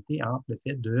causalité entre le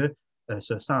fait de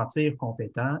se sentir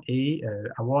compétent et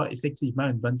avoir effectivement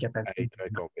une bonne capacité de Être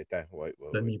jugement. compétent, oui, oui,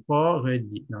 Ce oui. n'est pas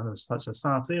relié. Non, se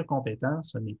sentir compétent,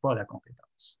 ce n'est pas la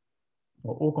compétence.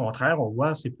 Au contraire, on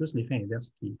voit, c'est plus l'effet inverse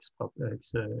qui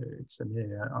se met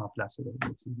en place,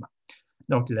 effectivement.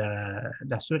 Donc,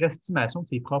 la surestimation de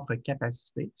ses propres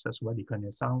capacités, que ce soit des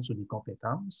connaissances ou des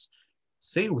compétences,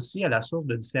 c'est aussi à la source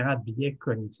de différents biais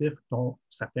cognitifs dont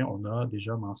certains on a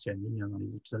déjà mentionnés dans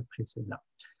les épisodes précédents.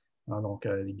 Donc,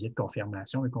 les biais de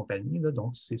confirmation et compagnie, là,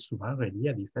 donc c'est souvent relié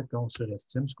à des faits qu'on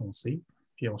surestime ce qu'on sait,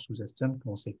 puis on sous-estime ce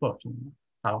qu'on ne sait pas, finalement.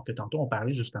 Alors que tantôt, on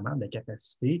parlait justement de la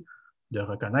capacité de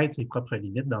reconnaître ses propres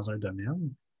limites dans un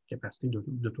domaine, capacité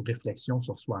d'autoréflexion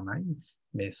sur soi-même.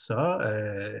 Mais ça,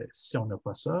 si on n'a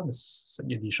pas ça,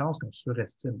 il y a des chances qu'on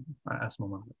surestime à ce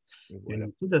moment-là. Il y a une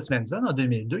étude de Svensson en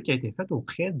 2002 qui a été faite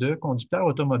auprès de conducteurs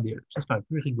automobiles. Ça, c'est un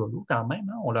peu rigolo quand même,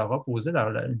 hein? On leur a posé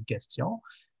une question.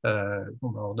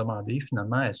 On leur a demandé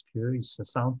finalement est-ce qu'ils se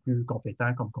sentent plus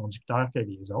compétents comme conducteurs que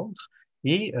les autres.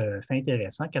 Et fait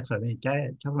intéressant,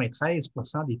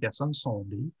 93% des personnes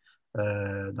sondées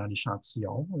dans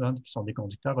l'échantillon, qui sont des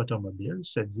conducteurs automobiles,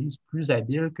 se disent plus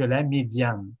habiles que la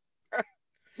médiane.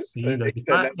 C'est Un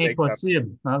logiquement excellent exemple.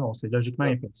 impossible. Non, c'est logiquement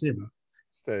impossible.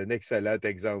 C'est un excellent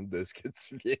exemple de ce que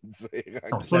tu viens de dire.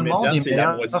 Donc, tout La le monde médiane, est c'est la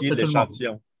meilleur moitié que de tout le monde.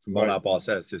 l'échantillon. Tout le monde Ouais. en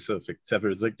passait, c'est ça. Fait que ça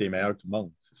veut dire que tu es meilleur que tout le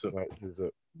monde, c'est ça. Oui, c'est ça.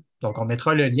 Donc, on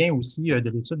mettra le lien aussi de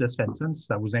l'étude de Svensson si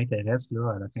ça vous intéresse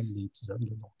là, à la fin de l'épisode.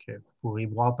 Donc, vous pourrez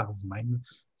voir par vous-même.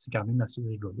 C'est quand même assez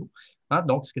rigolo.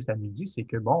 Donc, ce que ça nous dit, c'est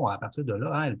que, bon, à partir de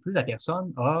là, plus la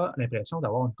personne a l'impression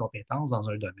d'avoir une compétence dans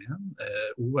un domaine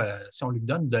ou si on lui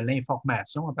donne de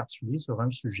l'information en particulier sur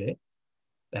un sujet,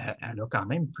 elle a quand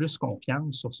même plus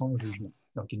confiance sur son jugement.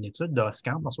 Donc, une étude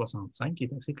d'Oscamp en 65 qui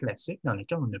est assez classique dans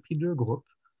laquelle on a pris deux groupes.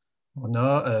 On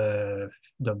a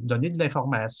donné de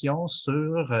l'information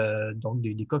sur donc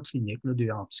des cas cliniques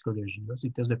là, en psychologie, là, des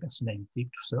tests de personnalité,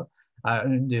 tout ça, à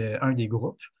un des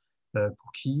groupes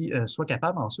pour qu'il soit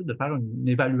capable ensuite de faire une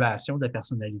évaluation de la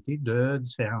personnalité de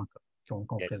différents cas qu'on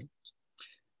présente.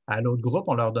 À l'autre groupe,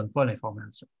 on ne leur donne pas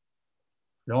l'information.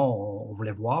 Là, on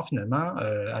voulait voir finalement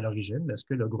à l'origine, est-ce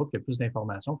que le groupe qui a plus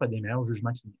d'informations fait des meilleurs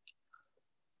jugements cliniques?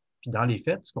 Puis dans les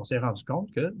faits, ce qu'on s'est rendu compte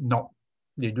que non,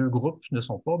 les deux groupes ne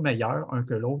sont pas meilleurs un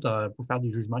que l'autre pour faire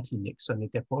des jugements cliniques. Ce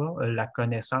n'était pas la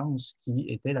connaissance qui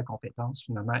était la compétence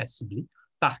finalement à cibler.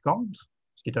 Par contre,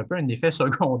 ce qui est un peu un effet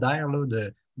secondaire là,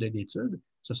 de l'étude,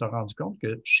 se sont rendu compte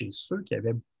que chez ceux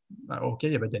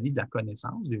auxquels il avait donné de la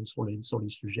connaissance sur les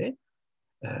sujets,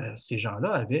 ces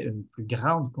gens-là avaient une plus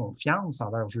grande confiance en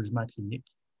leur jugement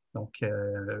clinique. Donc,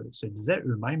 se disaient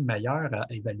eux-mêmes meilleurs à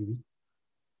évaluer,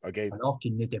 alors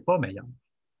qu'ils n'étaient pas meilleurs.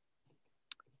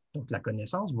 Donc, la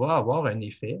connaissance va avoir un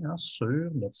effet sur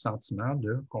notre sentiment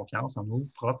de confiance en nos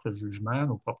propres jugements,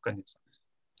 nos propres connaissances.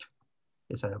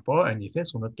 Et ça n'a pas un effet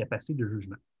sur notre capacité de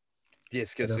jugement. Puis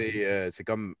est-ce que c'est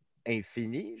comme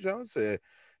infini, genre?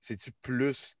 C'est-tu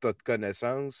plus tu as de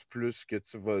connaissances, plus que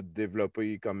tu vas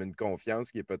développer comme une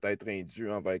confiance qui est peut-être indue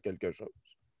envers quelque chose?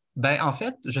 Ben, en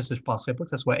fait, je ne penserais pas que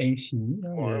ce soit infini,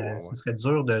 hein. Ouais, ouais, Ce ouais. serait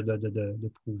dur de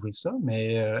prouver ça,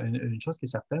 mais une chose qui est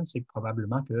certaine, c'est que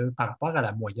probablement que par rapport à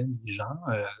la moyenne des gens,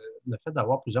 le fait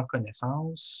d'avoir plusieurs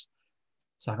connaissances,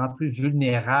 ça rend plus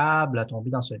vulnérable à tomber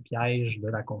dans ce piège de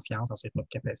la confiance en ses propres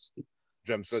capacités.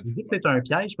 J'aime ça, Je dis que dis-moi. c'est un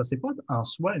piège parce que ce n'est pas en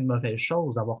soi une mauvaise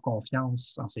chose d'avoir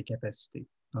confiance en ses capacités.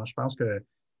 Alors, je pense que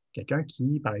quelqu'un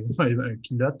qui, par exemple, un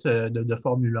pilote de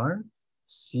Formule 1,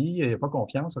 s'il n'a pas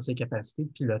confiance en ses capacités de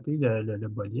piloter le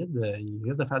bolide, il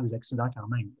risque de faire des accidents quand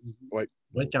même. Il Ouais.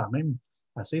 doit être quand même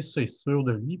assez sûr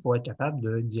de lui pour être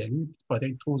capable d'y aller et de ne pas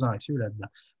être trop anxieux là-dedans.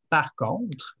 Par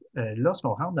contre,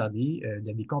 lorsqu'on rentre dans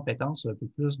des compétences un peu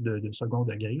plus de second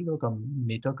degré, là, comme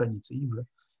métacognitive, là,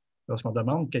 lorsqu'on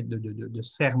demande de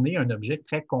cerner un objet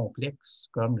très complexe,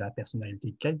 comme la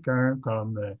personnalité de quelqu'un,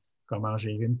 comme comment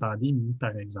gérer une pandémie,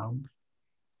 par exemple,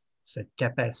 cette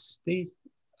capacité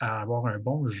à avoir un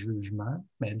bon jugement,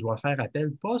 mais elle doit faire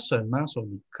appel pas seulement sur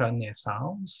des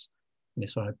connaissances, mais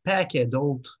sur un paquet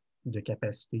d'autres de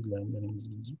capacités de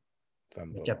l'individu. Ça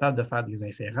me Être va. capable de faire des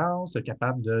inférences, être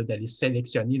capable d'aller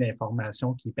sélectionner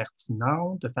l'information qui est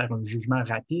pertinente, de faire un jugement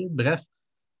rapide. Bref,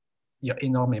 il y a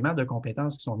énormément de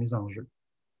compétences qui sont mises en jeu.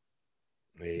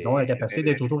 Donc, la capacité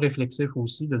d'être auto-réflexif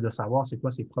aussi, de savoir c'est quoi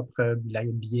ses propres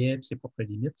biais et ses propres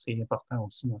limites, c'est important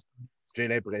aussi dans ce temps. J'ai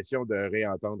l'impression de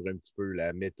réentendre un petit peu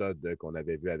la méthode qu'on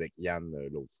avait vue avec Yann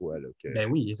l'autre fois. Là, que,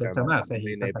 Ben oui, à un moment exactement.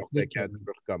 donné, Ça n'importe s'applique. quand tu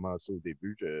peux recommencer au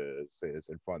début, c'est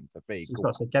le fun. Ça fait C'est écho.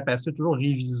 ça, cette capacité de toujours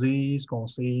réviser ce qu'on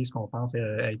sait, ce qu'on pense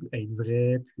être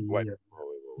vrai, puis Ouais.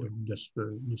 Ouais. de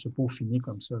se peaufiner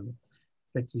comme ça. Là.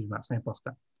 Effectivement, c'est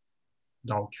important.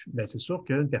 Donc, ben, c'est sûr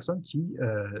qu'une personne qui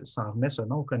s'en remet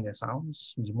seulement aux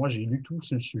connaissances, dit moi, j'ai lu tout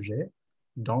sur le sujet,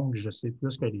 donc je sais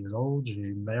plus que les autres, j'ai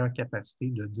une meilleure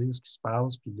capacité de dire ce qui se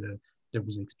passe puis de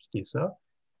vous expliquer ça.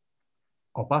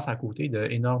 On passe à côté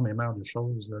d'énormément de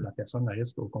choses. Là. La personne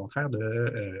risque au contraire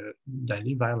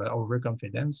d'aller vers le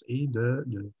overconfidence et de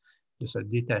se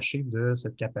détacher de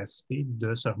cette capacité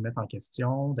de se remettre en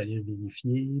question, d'aller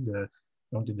vérifier,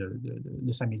 donc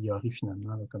de s'améliorer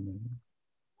finalement là,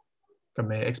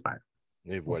 comme expert.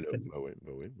 Et voilà.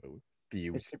 Ben oui. Puis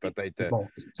aussi peut-être. Bon,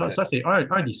 ça c'est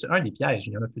un des pièges.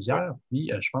 Il y en a plusieurs. Puis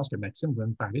je pense que Maxime va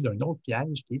nous parler d'un autre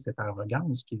piège qui est cette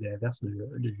arrogance qui est l'inverse de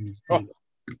l'humilité. Oh!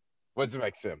 Vas-y,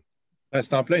 Maxime.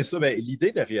 C'est en plein ça. Ben,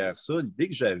 l'idée derrière ça, l'idée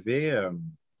que j'avais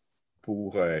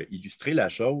pour illustrer la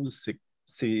chose,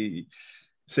 c'est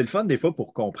le fun des fois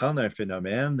pour comprendre un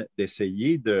phénomène,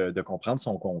 d'essayer de comprendre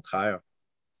son contraire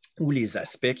ou les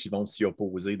aspects qui vont s'y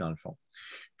opposer dans le fond.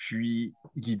 Puis,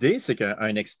 l'idée, c'est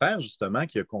qu'un expert, justement,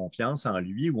 qui a confiance en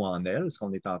lui ou en elle, ce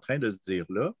qu'on est en train de se dire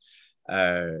là,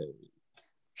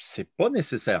 c'est pas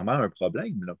nécessairement un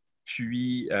problème. Là.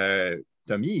 Puis,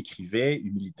 Tommy écrivait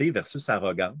humilité versus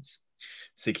arrogance.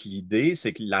 C'est que l'idée,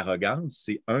 c'est que l'arrogance,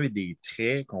 c'est un des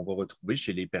traits qu'on va retrouver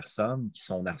chez les personnes qui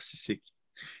sont narcissiques.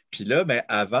 Puis là, ben,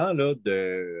 avant,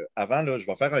 je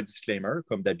vais faire un disclaimer,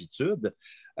 comme d'habitude.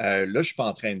 Là, je ne suis pas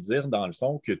en train de dire, dans le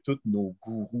fond, que tous nos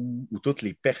gourous ou toutes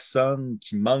les personnes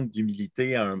qui manquent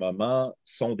d'humilité à un moment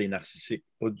sont des narcissiques.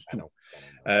 Pas du tout.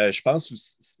 Je pense que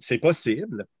c'est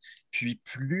possible. Puis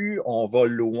plus on va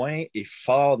loin et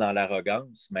fort dans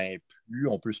l'arrogance, mais plus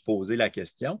on peut se poser la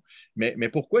question. Mais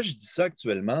pourquoi je dis ça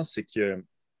actuellement, c'est que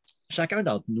chacun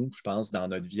d'entre nous, je pense, dans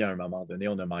notre vie, à un moment donné,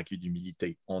 on a manqué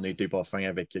d'humilité. On n'était pas fin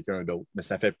avec quelqu'un d'autre. Mais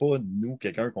ça ne fait pas de nous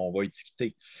quelqu'un qu'on va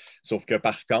étiqueter. Sauf que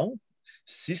par contre,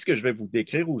 si ce que je vais vous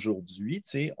décrire aujourd'hui,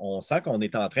 on sent qu'on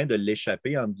est en train de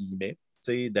l'échapper, entre guillemets,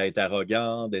 d'être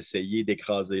arrogant, d'essayer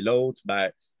d'écraser l'autre, ben,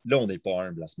 là, on n'est pas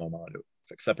humble à ce moment-là.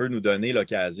 Fait que ça peut nous donner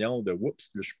l'occasion de oups,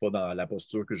 je ne suis pas dans la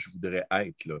posture que je voudrais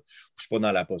être, là. Je ne suis pas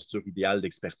dans la posture idéale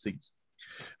d'expertise.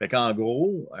 Fait qu'en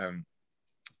gros,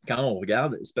 quand on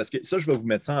regarde, c'est parce que ça, je vais vous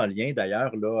mettre ça en lien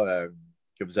d'ailleurs, là,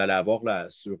 que vous allez avoir là,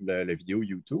 sur la vidéo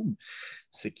YouTube,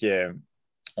 c'est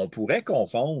qu'on pourrait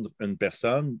confondre une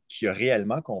personne qui a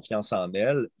réellement confiance en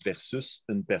elle versus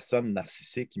une personne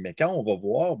narcissique. Mais quand on va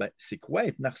voir, ben, c'est quoi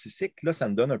être narcissique, là, ça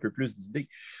nous donne un peu plus d'idées.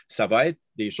 Ça va être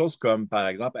des choses comme, par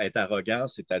exemple, être arrogant,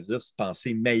 c'est-à-dire se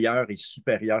penser meilleur et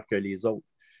supérieur que les autres.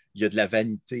 Il y a de la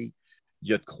vanité, il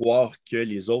y a de croire que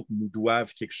les autres nous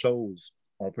doivent quelque chose.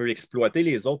 On peut exploiter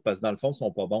les autres parce que dans le fond, ils ne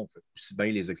sont pas bons. Il faut aussi bien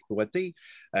les exploiter.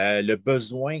 Le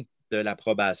besoin de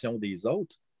l'approbation des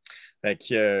autres. Fait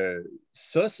que,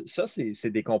 ça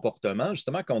c'est des comportements,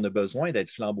 justement, qu'on a besoin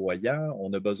d'être flamboyant,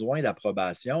 on a besoin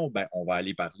d'approbation, ben, on va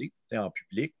aller parler en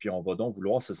public, puis on va donc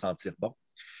vouloir se sentir bon.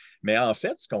 Mais en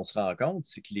fait, ce qu'on se rend compte,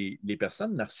 c'est que les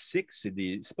personnes narcissiques, c'est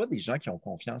pas des gens qui ont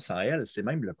confiance en elles, c'est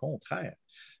même le contraire.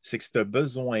 C'est que ce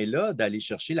besoin-là d'aller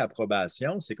chercher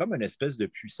l'approbation, c'est comme une espèce de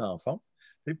puits sans fond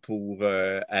pour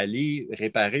aller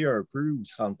réparer un peu ou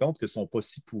se rendre compte qu'ils ne sont pas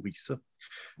si pourris que ça.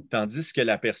 Tandis que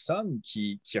la personne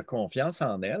qui a confiance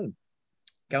en elle,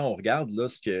 quand on regarde là,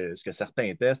 ce que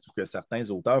certains tests ou que certains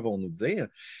auteurs vont nous dire,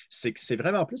 c'est que c'est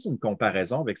vraiment plus une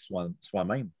comparaison avec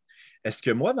soi-même. Est-ce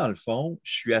que moi, dans le fond,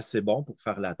 je suis assez bon pour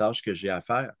faire la tâche que j'ai à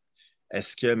faire?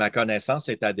 Est-ce que ma connaissance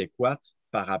est adéquate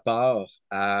par rapport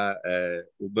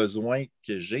aux besoins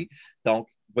que j'ai? Donc,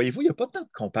 voyez-vous, il n'y a pas tant de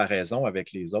comparaison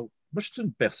avec les autres. Moi, je suis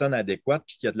une personne adéquate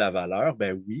puis qui a de la valeur,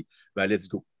 ben oui, ben let's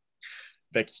go.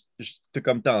 Fait que,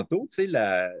 comme tantôt, tu sais,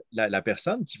 la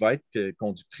personne qui va être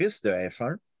conductrice de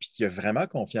F1 puis qui a vraiment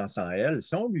confiance en elle,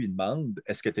 si on lui demande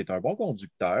est-ce que tu es un bon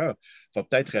conducteur, il va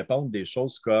peut-être répondre des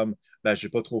choses comme ben, je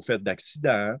n'ai pas trop fait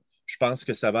d'accident, je pense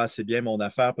que ça va assez bien mon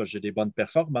affaire parce que j'ai des bonnes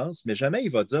performances, mais jamais il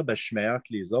va dire ben, je suis meilleur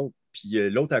que les autres. Puis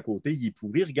l'autre à côté, il est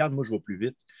pourri, regarde, moi je vais plus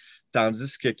vite.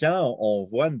 Tandis que quand on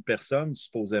voit une personne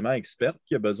supposément experte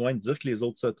qui a besoin de dire que les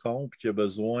autres se trompent, qui a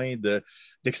besoin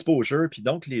d'exposure, puis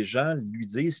donc les gens lui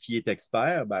disent qu'il est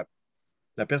expert, ben,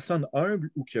 la personne humble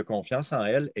ou qui a confiance en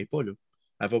elle n'est pas là.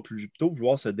 Elle va plutôt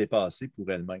vouloir se dépasser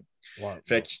pour elle-même. Ouais,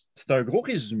 Fait que c'est un gros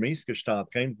résumé, ce que je suis en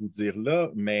train de vous dire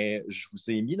là, mais je vous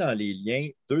ai mis dans les liens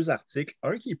 2 articles,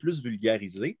 un qui est plus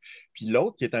vulgarisé, puis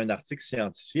l'autre qui est un article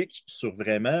scientifique sur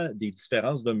vraiment des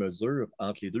différences de mesure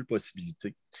entre les 2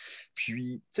 possibilités.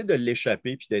 Puis, tu sais, de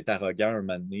l'échapper, puis d'être arrogant un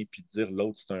moment donné, puis de dire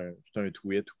l'autre, c'est un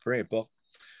tweet ou peu importe,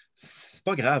 c'est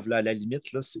pas grave, là, à la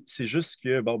limite, là, c'est juste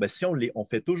que, bon, ben, si on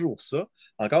fait toujours ça,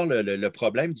 encore le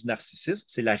problème du narcissisme,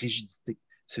 c'est la rigidité.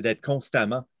 C'est d'être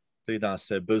constamment dans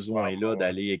ce besoin-là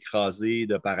d'aller écraser,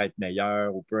 de paraître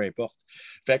meilleur ou peu importe.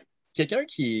 Fait que quelqu'un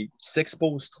qui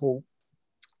s'expose trop,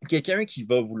 quelqu'un qui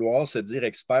va vouloir se dire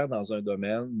expert dans un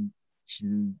domaine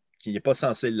qui n'est pas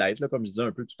censé l'être, là, comme je disais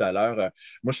un peu tout à l'heure.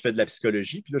 Moi, je fais de la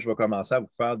psychologie, puis là, je vais commencer à vous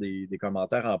faire des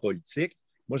commentaires en politique.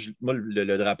 Moi,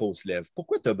 le drapeau se lève.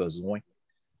 Pourquoi tu as besoin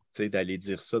d'aller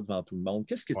dire ça devant tout le monde?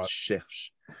 Qu'est-ce que tu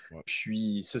cherches?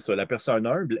 Puis, c'est ça, la personne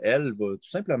humble, elle, va tout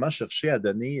simplement chercher à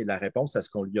donner la réponse à ce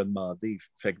qu'on lui a demandé.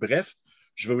 Fait que bref,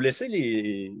 je vais vous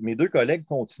laisser mes 2 collègues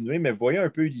continuer, mais voyez un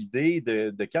peu l'idée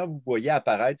de quand vous voyez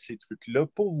apparaître ces trucs-là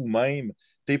pour vous-même,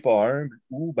 t'es pas humble,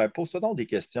 ou ben, pose-toi donc des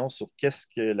questions sur qu'est-ce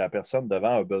que la personne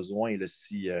devant a besoin, là,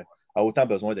 si a autant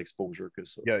besoin d'exposure que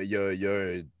ça. Il y a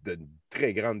une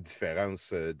très grande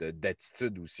différence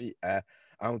d'attitude aussi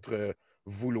entre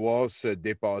vouloir se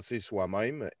dépasser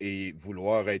soi-même et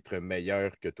vouloir être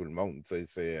meilleur que tout le monde.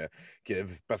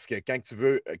 Parce que quand tu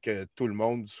veux que tout le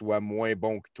monde soit moins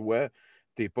bon que toi,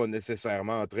 tu n'es pas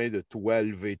nécessairement en train de toi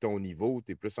lever ton niveau,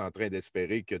 tu es plus en train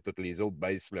d'espérer que tous les autres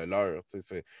baissent le leur.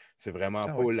 C'est vraiment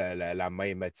pas la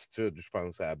même attitude, je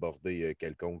pense, à aborder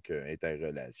quelconque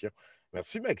interrelation.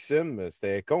 Merci, Maxime.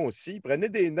 C'était concis. Prenez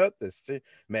des notes,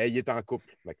 mais il est en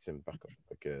couple, Maxime, par contre.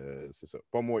 C'est ça.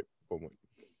 Pas moi.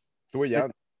 Toi,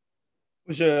 Yann?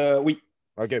 Oui.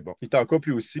 OK, bon. Il est en couple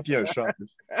lui aussi, puis il y a un chat en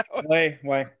plus. Ouais.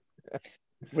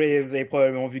 Vous avez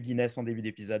probablement vu Guinness en début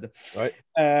d'épisode. Ouais.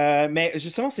 Mais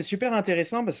justement, c'est super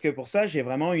intéressant parce que pour ça, j'ai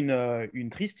vraiment une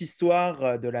triste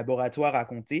histoire de laboratoire à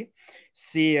conter.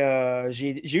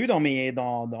 J'ai eu dans mes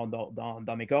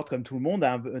cohortes, comme tout le monde,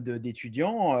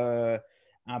 d'étudiants,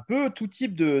 un peu tout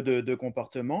type de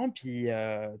comportement. Puis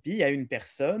il y a une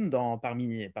personne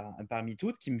parmi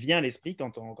toutes qui me vient à l'esprit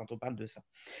quand on parle de ça.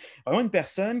 Vraiment une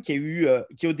personne qui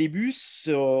au début,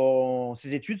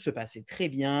 ses études se passaient très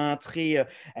bien,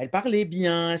 elle parlait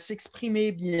bien, elle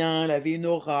s'exprimait bien, elle avait une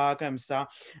aura comme ça,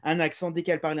 un accent, dès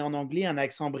qu'elle parlait en anglais, un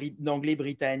accent d'anglais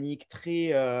britannique,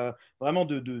 très, vraiment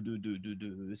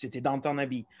c'était Downton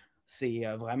Abbey. C'est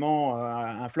vraiment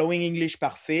un flowing English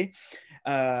parfait.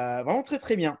 Vraiment très,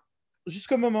 très bien.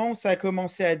 Jusqu'au moment où ça a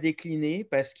commencé à décliner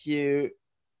parce qu'il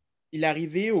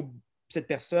arrivait cette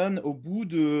personne au bout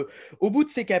de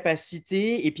ses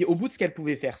capacités et puis au bout de ce qu'elle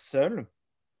pouvait faire seule,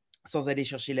 sans aller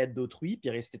chercher l'aide d'autrui, puis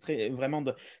rester vraiment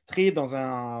très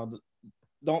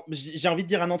j'ai envie de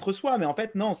dire un entre-soi, mais en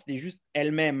fait, non, c'était juste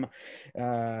elle-même.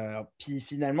 Puis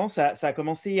finalement, ça a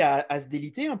commencé à se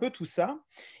déliter un peu tout ça.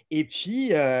 Et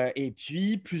puis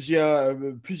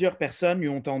plusieurs personnes lui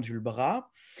ont tendu le bras,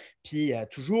 puis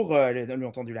lui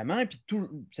ont tendu la main, et puis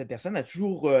cette personne a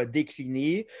toujours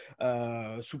décliné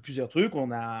sous plusieurs trucs.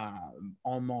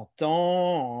 En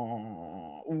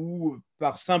mentant, ou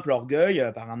par simple orgueil,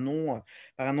 par un non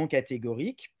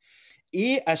catégorique.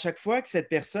 Et à chaque fois que cette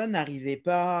personne n'arrivait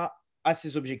pas à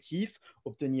ses objectifs,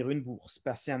 obtenir une bourse,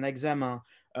 passer un examen,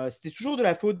 c'était toujours de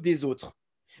la faute des autres.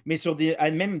 mais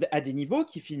même à des niveaux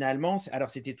qui finalement, alors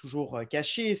c'était toujours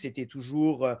caché, c'était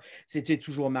toujours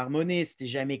marmonné, c'était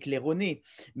jamais claironné,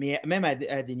 mais même à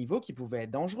des niveaux qui pouvaient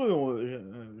être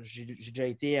dangereux. J'ai déjà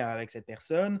été avec cette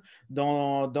personne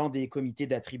dans des comités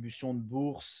d'attribution de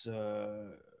bourses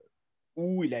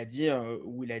où il a dit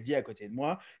à côté de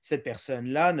moi, cette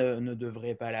personne-là ne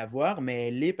devrait pas l'avoir, mais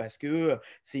elle l'est parce que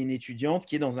c'est une étudiante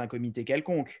qui est dans un comité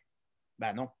quelconque.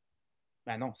 Bah non.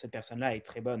 Bah non, cette personne-là est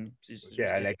très bonne.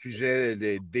 Elle accusait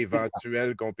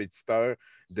d'éventuels compétiteurs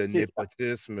de C'est ça.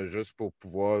 népotisme juste pour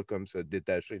pouvoir comme se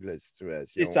détacher de la C'est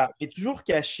situation. ça, et toujours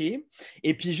caché.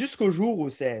 Et puis jusqu'au jour où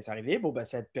c'est arrivé, bon, bah,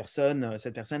 cette personne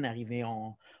arrivait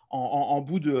en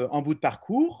bout de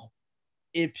parcours.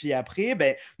 Et puis après,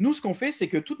 ben, nous, ce qu'on fait, c'est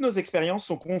que toutes nos expériences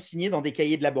sont consignées dans des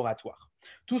cahiers de laboratoire.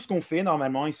 Tout ce qu'on fait,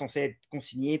 normalement, est censé être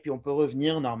consigné, puis on peut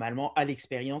revenir normalement à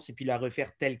l'expérience et puis la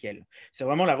refaire telle qu'elle. C'est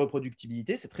vraiment la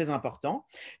reproductibilité, c'est très important.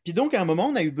 Puis donc, à un moment,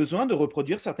 on a eu besoin de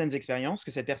reproduire certaines expériences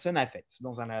que cette personne a faites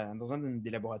dans un des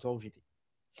laboratoires où j'étais.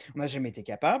 On n'a jamais été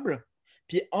capable.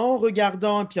 Puis en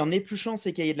regardant, puis en épluchant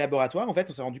ces cahiers de laboratoire, en fait,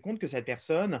 on s'est rendu compte que cette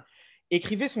personne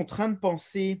écrivait son train de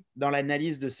pensée dans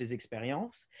l'analyse de ses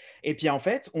expériences. Et puis en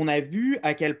fait, on a vu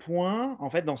à quel point, en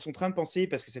fait, dans son train de pensée,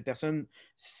 parce que cette personne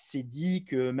s'est dit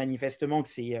que manifestement que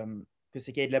ces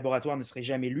cahiers de laboratoire ne seraient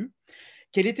jamais lus,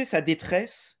 quelle était sa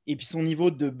détresse et puis son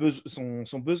niveau de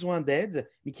son besoin d'aide,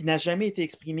 mais qui n'a jamais été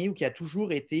exprimé ou qui a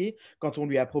toujours été, quand on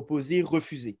lui a proposé,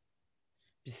 refusé.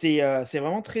 C'est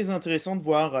vraiment très intéressant de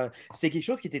voir. C'est quelque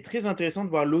chose qui était très intéressant de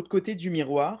voir l'autre côté du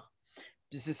miroir.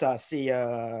 Puis c'est ça,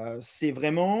 c'est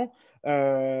vraiment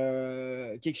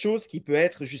quelque chose qui peut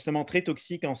être justement très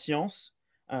toxique en science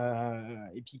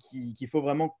et puis qu'il faut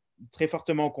vraiment très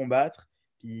fortement combattre.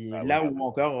 Puis Ah oui. là où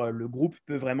encore le groupe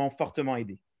peut vraiment fortement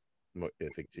aider. Oui,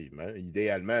 effectivement.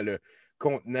 Idéalement, le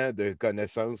contenant de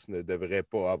connaissances ne devrait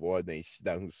pas avoir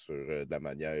d'incidence sur la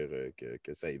manière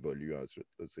que ça évolue ensuite,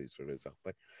 c'est sûr et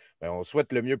certain. Ben, on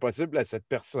souhaite le mieux possible à cette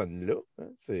personne-là.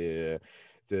 Hein.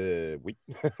 Oui,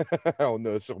 on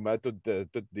a sûrement tous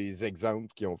des exemples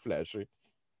qui ont flashé.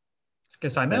 Ce que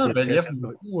ça met en relief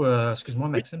beaucoup, excuse-moi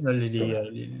Maxime,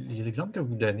 les exemples que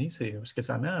vous donnez, ce que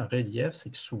ça met en relief,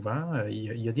 c'est que souvent,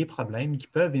 il y a des problèmes qui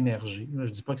peuvent émerger. Là, je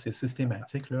ne dis pas que c'est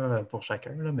systématique là, pour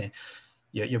chacun, là, mais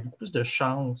il y a beaucoup plus de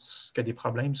chances que des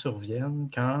problèmes surviennent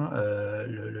quand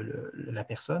la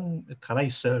personne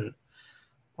travaille seule.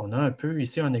 On a un peu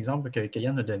ici un exemple que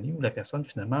Yann a donné où la personne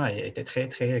finalement était très,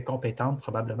 très compétente,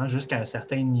 probablement jusqu'à un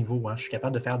certain niveau. Hein. Je suis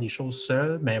capable de faire des choses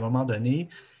seul, mais à un moment donné,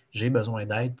 j'ai besoin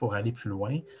d'aide pour aller plus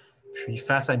loin. Puis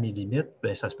face à mes limites,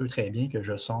 bien, ça se peut très bien que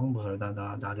je sombre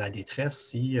dans la détresse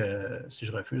si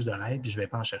je refuse de l'aide et je ne vais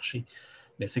pas en chercher.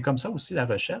 Mais c'est comme ça aussi la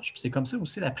recherche, puis c'est comme ça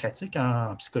aussi la pratique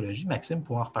en psychologie. Maxime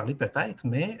pourra en reparler peut-être,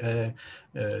 mais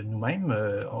nous-mêmes,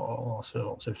 on se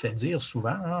le fait dire souvent,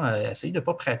 hein, essayez de ne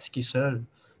pas pratiquer seul.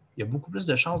 Il y a beaucoup plus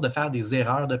de chances de faire des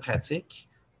erreurs de pratique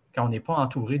quand on n'est pas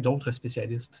entouré d'autres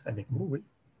spécialistes avec nous. Oui,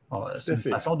 c'est une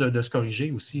façon de se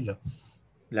corriger aussi, là.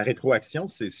 La rétroaction,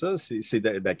 c'est ça.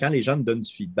 Quand les gens nous donnent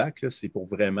du feedback, c'est pour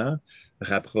vraiment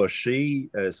rapprocher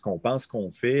ce qu'on pense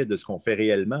qu'on fait de ce qu'on fait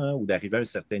réellement ou d'arriver à un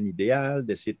certain idéal,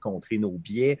 d'essayer de contrer nos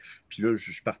biais. Puis là,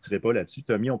 je ne partirai pas là-dessus.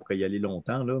 Tommy, on pourrait y aller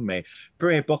longtemps, là, mais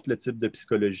peu importe le type de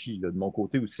psychologie. Là, de mon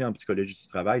côté aussi, en psychologie du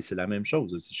travail, c'est la même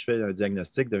chose. Si je fais un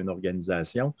diagnostic d'une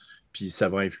organisation, puis ça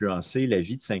va influencer la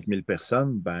vie de 5000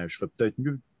 personnes, ben, je serais peut-être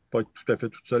mieux pas être tout à fait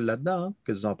toute seule là-dedans. Hein?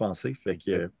 Qu'est-ce que vous en pensez? Fait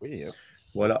que, oui, hein?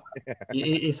 voilà.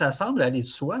 Et ça semble aller de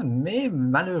soi, mais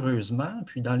malheureusement,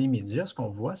 puis dans les médias, ce qu'on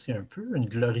voit, c'est un peu une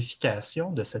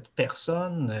glorification de cette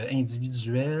personne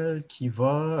individuelle qui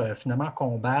va finalement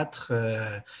combattre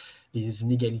les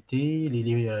inégalités,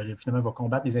 finalement va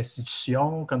combattre les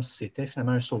institutions comme si c'était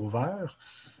finalement un sauveur.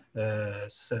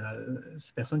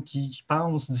 Ces personnes qui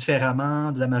pensent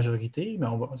différemment de la majorité, mais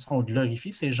on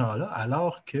glorifie ces gens-là,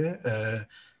 alors que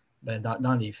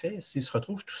dans les faits, s'ils se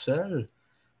retrouvent tout seuls,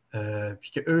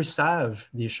 puis qu'eux savent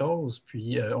des choses,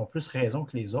 puis ont plus raison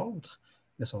que les autres,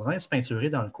 mais sont vraiment se peinturer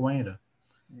dans le coin, là.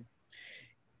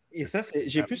 Et ça, ça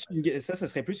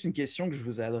serait plus une question que je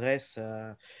vous adresse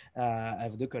à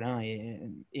vous deux, Colin,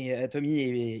 et à Tommy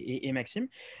et Maxime.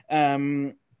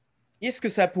 Est-ce que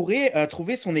ça pourrait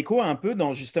trouver son écho un peu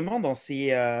justement dans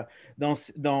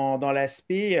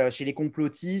l'aspect chez les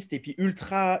complotistes et puis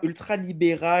ultra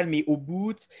libéral mais au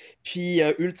bout, puis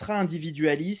ultra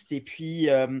individualiste et puis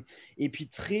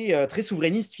très très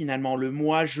souverainiste finalement, le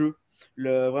moi-je,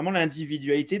 vraiment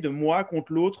l'individualité de moi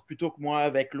contre l'autre plutôt que moi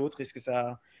avec l'autre.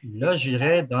 Là,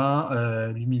 j'irais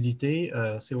dans l'humilité,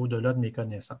 c'est au-delà de mes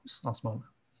connaissances en ce moment.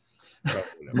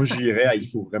 Moi, je dirais, il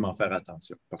faut vraiment faire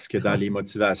attention parce que dans les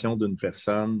motivations d'une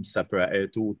personne, ça peut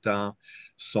être autant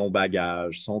son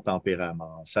bagage, son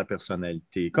tempérament, sa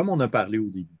personnalité, comme on a parlé au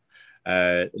début.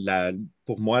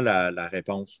 Pour moi, la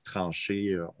réponse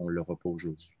tranchée, on ne l'aura pas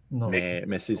aujourd'hui. Non,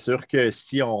 Mais c'est sûr que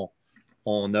si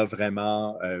on a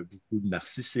vraiment beaucoup de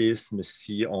narcissisme,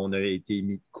 si on a été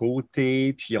mis de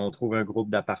côté, puis on trouve un groupe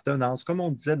d'appartenance. Comme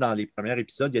on disait dans les premiers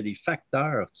épisodes, il y a des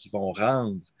facteurs qui vont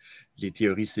rendre les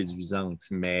théories séduisantes.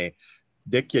 Mais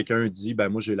dès que quelqu'un dit, ben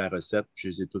moi j'ai la recette, je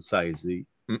les ai toutes saisies,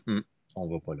 on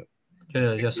ne va pas là.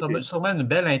 il y a sûrement une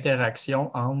belle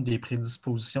interaction entre des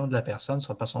prédispositions de la personne,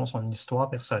 son histoire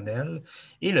personnelle,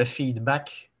 et le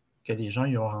feedback que les gens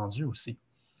y ont rendu aussi.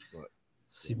 Ouais.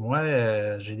 Si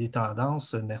moi, j'ai des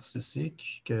tendances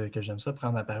narcissiques, que j'aime ça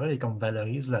prendre la parole et qu'on me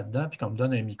valorise là-dedans, puis qu'on me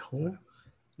donne un micro,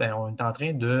 ben, on est en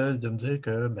train de me dire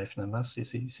que ben, finalement,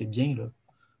 c'est bien. Là.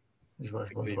 Je vais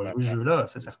jouer le jeu là,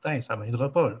 c'est certain, ça ne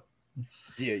m'aidera pas. Là.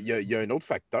 Il y a un autre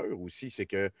facteur aussi, c'est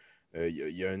que il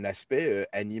y a un aspect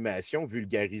animation,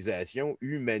 vulgarisation,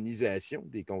 humanisation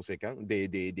des conséquences,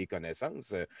 des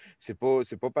connaissances. C'est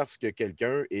pas parce que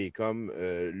quelqu'un est comme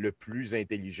le plus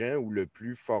intelligent ou le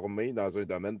plus formé dans un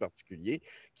domaine particulier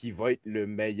qu'il va être le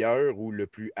meilleur ou le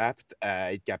plus apte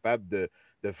à être capable de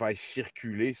faire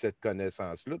circuler cette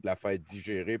connaissance-là, de la faire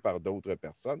digérer par d'autres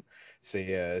personnes. C'est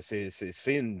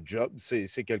une job,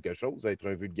 c'est quelque chose, être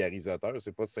un vulgarisateur.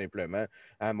 C'est pas simplement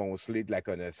amonceler de la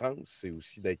connaissance, c'est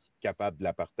aussi d'être capable de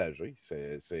la partager.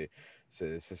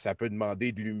 Ça peut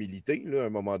demander de l'humilité, là, à un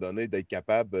moment donné, d'être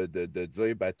capable de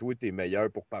dire ben, toi, tu es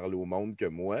meilleur pour parler au monde que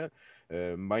moi,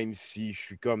 même si je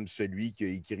suis comme celui qui a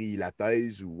écrit la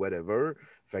thèse ou whatever.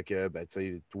 Fait que, ben, tu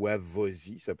sais, toi,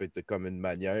 vas-y. Ça peut être comme une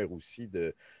manière aussi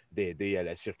d'aider à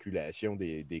la circulation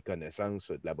des connaissances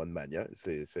de la bonne manière.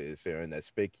 C'est un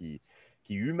aspect qui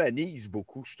humanise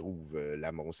beaucoup, je trouve,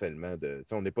 l'amoncellement de.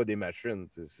 On n'est pas des machines.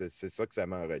 C'est ça que ça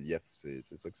met en relief. C'est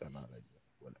ça que ça met en relief.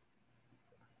 Voilà.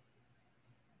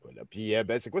 Voilà. Puis,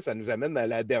 ben, c'est quoi? Ça nous amène à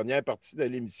la dernière partie de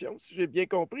l'émission, si j'ai bien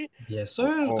compris. Bien sûr,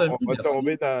 On va merci.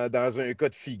 tomber dans un cas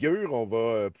de figure. On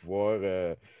va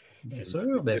pouvoir. Bien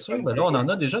sûr, bien sûr. Ben là, on en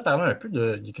a déjà parlé un peu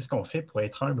de qu'est-ce qu'on fait pour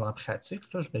être humble en pratique.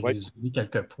 Là. Je vais résumer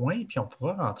quelques points, puis on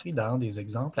pourra rentrer dans des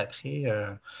exemples après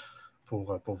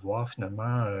pour voir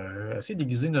finalement, essayer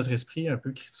d'aiguiser notre esprit un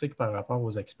peu critique par rapport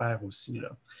aux experts aussi. Là.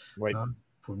 Oui. Hein?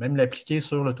 Vous pouvez même l'appliquer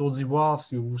sur le Tour d'Ivoire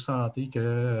si vous sentez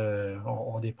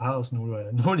qu'on dépasse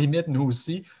nos limites, nous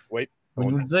aussi. Oui. Vous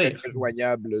nous le dire. Très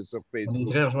rejoignable sur Facebook. On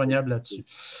est très rejoignable là-dessus.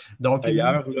 Donc,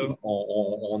 d'ailleurs, là,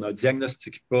 on ne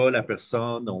diagnostique pas la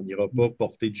personne, on n'ira pas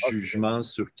porter de jugement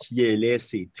sur qui elle est,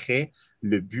 ses traits.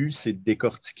 Le but, c'est de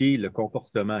décortiquer le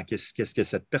comportement. Qu'est-ce que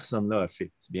cette personne-là a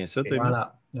fait? C'est bien ça, Tommy?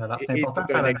 Voilà. C'est important de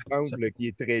faire un la exemple qui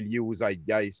est très lié aux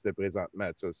zeitgeist présentement.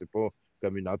 Ce n'est pas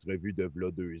comme une entrevue de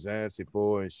v'là 2 ans. Ce n'est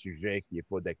pas un sujet qui n'est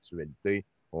pas d'actualité.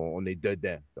 On est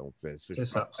dedans. Donc, c'est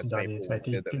ça. Ça a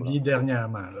été publié vraiment.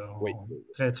 dernièrement. Là. Oui.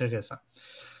 Très, très récent.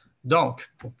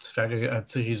 Donc, pour faire un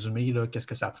petit résumé, qu'est-ce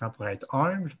que ça prend pour être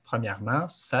humble? Premièrement,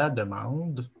 ça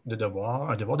demande un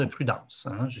devoir de prudence.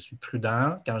 Hein? Je suis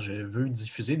prudent quand je veux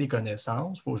diffuser des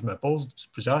connaissances. Il faut que je me pose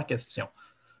plusieurs questions.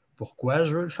 Pourquoi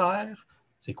je veux le faire?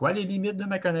 C'est quoi les limites de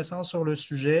ma connaissance sur le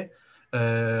sujet?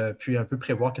 Puis un peu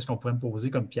prévoir qu'est-ce qu'on pourrait me poser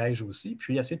comme piège aussi,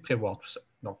 puis essayer de prévoir tout ça.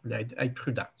 Donc, être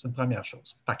prudent, c'est une première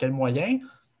chose. Par quel moyen?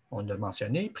 On l'a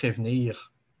mentionné,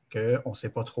 prévenir qu'on ne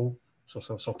sait pas trop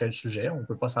sur tel sujet, on ne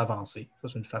peut pas s'avancer. Ça,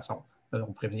 c'est une façon.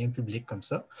 On prévenir le public comme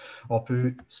ça. On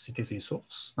peut citer ses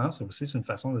sources. Hein? C'est aussi une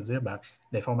façon de dire,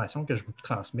 l'information que je vous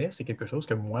transmets, c'est quelque chose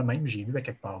que moi-même, j'ai lu à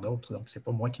quelque part d'autre. Donc, ce n'est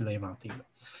pas moi qui l'ai inventé.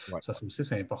 Ouais. Ça aussi,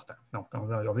 c'est important. Donc, on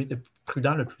va être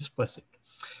prudent le plus possible.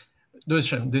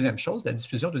 Deuxième chose, la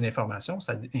diffusion d'une information,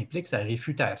 ça implique sa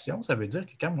réfutation. Ça veut dire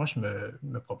que quand moi, je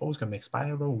me propose comme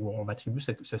expert, là, où on m'attribue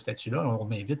ce statut-là, on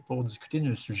m'invite pour discuter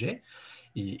d'un sujet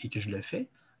et que je le fais,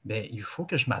 bien, il faut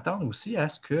que je m'attende aussi à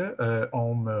ce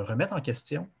qu'on me remette en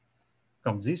question.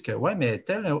 Qu'on me dise que, ouais, mais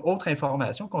telle autre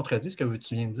information contredit ce que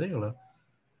tu viens de dire, là.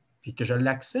 Puis que je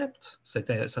l'accepte,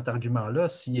 cet argument-là,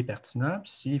 s'il est pertinent,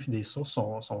 puis si les sources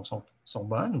sont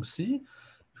bonnes aussi,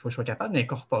 il faut que je sois capable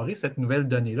d'incorporer cette nouvelle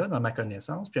donnée-là dans ma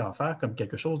connaissance, puis en faire comme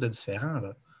quelque chose de différent.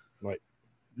 Là. Oui.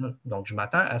 Donc, je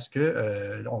m'attends à ce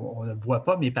qu'on ne voit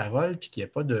pas mes paroles, puis qu'il n'y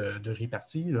ait pas de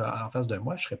répartie là, en face de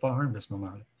moi. Je ne serai pas humble à ce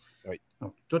moment-là. Oui.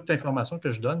 Donc, toute information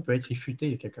que je donne peut être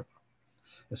réfutée quelque part.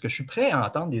 Est-ce que je suis prêt à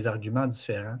entendre des arguments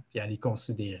différents, puis à les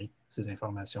considérer, ces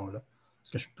informations-là?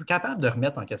 Est-ce que je suis capable de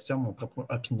remettre en question mon propre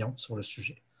opinion sur le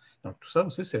sujet? Donc, tout ça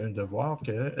aussi, c'est un devoir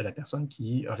que la personne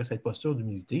qui aurait cette posture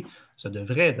d'humilité se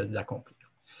devrait de l'accomplir.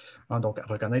 Donc,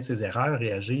 reconnaître ses erreurs,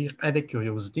 réagir avec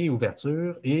curiosité et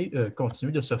ouverture et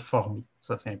continuer de se former.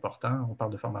 Ça, c'est important. On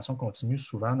parle de formation continue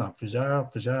souvent dans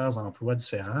plusieurs emplois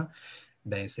différents.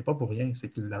 Bien, ce n'est pas pour rien. C'est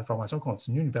que la formation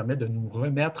continue nous permet de nous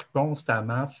remettre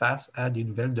constamment face à des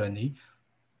nouvelles données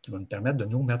qui vont nous permettre de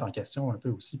nous remettre en question un peu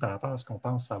aussi par rapport à ce qu'on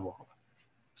pense savoir.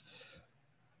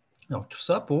 Donc, tout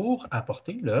ça pour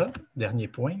apporter le dernier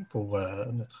point pour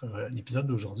l'épisode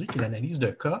d'aujourd'hui, qui est l'analyse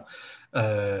de cas.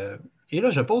 Et là,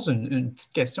 je pose une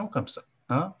petite question comme ça.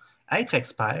 Hein? Être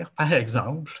expert, par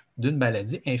exemple, d'une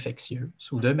maladie infectieuse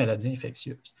ou de maladies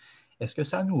infectieuses, est-ce que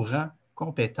ça nous rend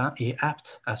compétents et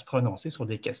aptes à se prononcer sur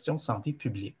des questions de santé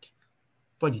publique,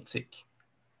 politique,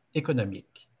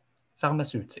 économique,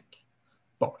 pharmaceutique?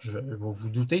 Bon, je vais vous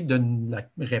douter de la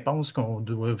réponse qu'on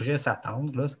devrait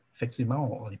s'attendre. Là.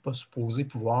 Effectivement, on n'est pas supposé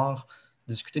pouvoir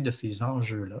discuter de ces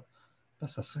enjeux-là.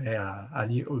 Ça serait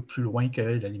aller plus loin que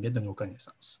la limite de nos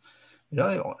connaissances. Et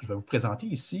là, je vais vous présenter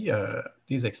ici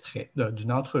des extraits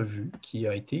d'une entrevue qui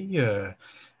a été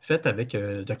faite avec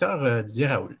le docteur Didier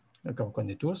Raoult, qu'on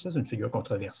connaît tous, c'est une figure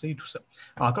controversée et tout ça.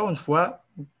 Encore une fois,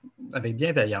 avec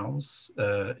bienveillance,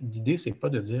 l'idée, ce n'est pas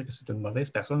de dire que c'est une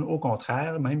mauvaise personne. Au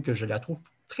contraire, même que je la trouve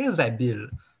très habile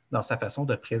dans sa façon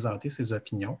de présenter ses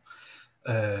opinions.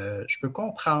 Je peux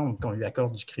comprendre qu'on lui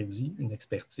accorde du crédit, une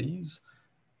expertise,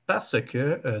 parce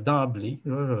que d'emblée,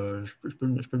 je peux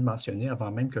le mentionner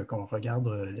avant même qu'on regarde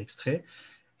l'extrait,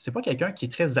 ce n'est pas quelqu'un qui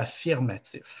est très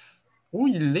affirmatif.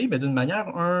 Oui, il l'est, mais d'une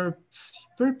manière un petit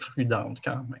peu prudente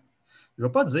quand même. Il ne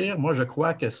va pas dire, moi, je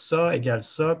crois que ça égale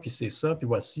ça, puis c'est ça, puis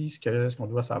voici ce qu'on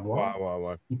doit savoir.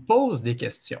 Ouais. Il pose des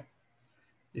questions.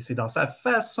 Et c'est dans sa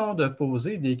façon de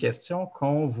poser des questions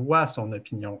qu'on voit son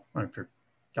opinion un peu,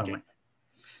 quand même.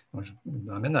 Donc, je vous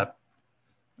emmène à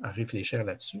réfléchir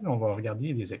là-dessus. On va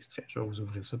regarder des extraits. Je vais vous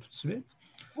ouvrir ça tout de suite.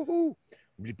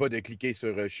 N'oublie pas de cliquer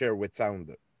sur Share with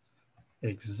Sound.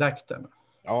 Exactement.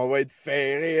 On va être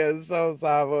ferré,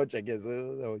 ça va, checker ça,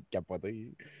 va être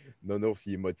capoté. Nono,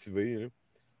 s'il est motivé. Hein.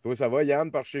 Toi, ça va, Yann,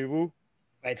 par chez vous?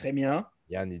 Ouais, très bien.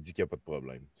 Yann, il dit qu'il n'y a pas de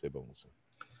problème. C'est bon, ça.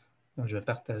 Donc, je vais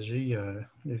partager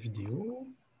la vidéo.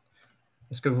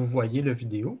 Est-ce que vous voyez la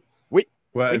vidéo? Oui.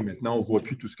 Ouais, maintenant, on ne voit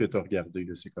plus tout ce que tu as regardé,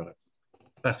 c'est correct.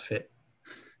 Parfait.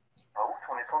 Raoult,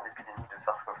 on est en épidémie de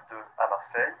SARS-CoV-2 à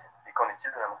Marseille, et qu'en est-il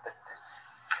de la mortalité?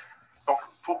 Donc,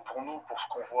 pour nous, pour ce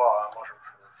qu'on voit, moi je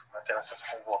m'intéresse à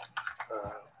ce qu'on voit.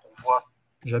 On voit.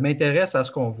 Je m'intéresse à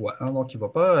ce qu'on voit. Hein, donc, il ne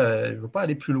va pas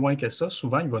aller plus loin que ça.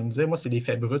 Souvent, il va nous dire, moi, c'est les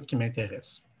faits bruts qui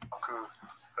m'intéressent. Que,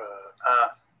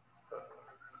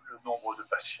 le nombre de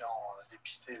patients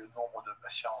dépistés, le nombre de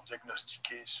patients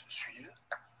diagnostiqués se suivent.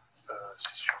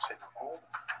 C'est sur ces deux courbes.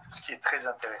 Ce qui est très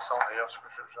intéressant, d'ailleurs, ce que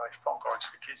je n'arrive pas encore à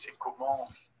expliquer, c'est comment...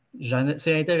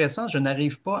 C'est intéressant, je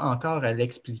n'arrive pas encore à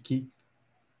l'expliquer.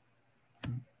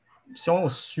 Si on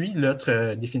suit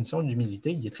notre définition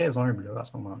d'humilité, il est très humble là, à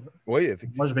ce moment-là. Oui,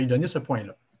 effectivement. Moi, je vais lui donner ce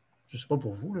point-là. Je ne sais pas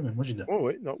pour vous, là, mais moi, j'y donne.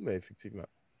 Oui, non, mais effectivement.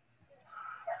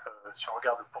 Si on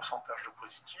regarde le pourcentage de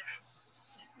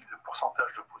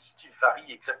positifs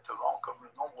varie exactement comme le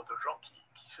nombre de gens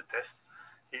qui se testent.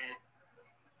 Et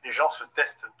les gens se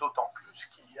testent d'autant plus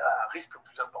qu'il y a un risque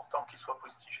plus important qu'ils soient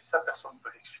positifs. Et ça, personne ne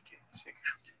peut l'expliquer. C'est quelque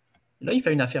chose qui... Là, il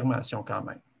fait une affirmation quand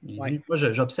même. Il dit, moi,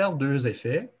 j'observe deux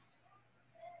effets.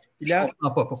 Je ne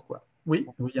comprends pas pourquoi. Oui.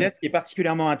 Ce qui est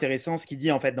particulièrement intéressant, ce qu'il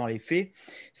dit en fait dans les faits,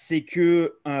 c'est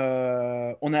que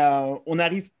on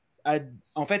arrive à,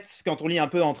 en fait, quand on lit un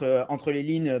peu entre les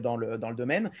lignes dans le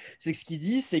domaine, c'est que ce qu'il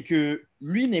dit, c'est que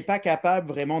lui n'est pas capable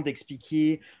vraiment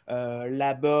d'expliquer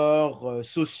l'abord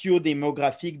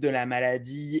socio-démographique de la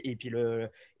maladie et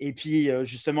puis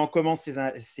justement comment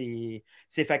ces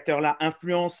facteurs-là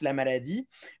influencent la maladie,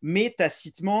 mais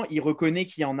tacitement, il reconnaît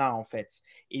qu'il y en a en fait.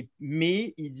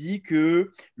 Mais il dit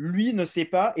que lui ne sait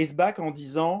pas et se bat en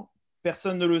disant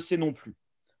personne ne le sait non plus.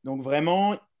 Donc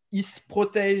vraiment, il se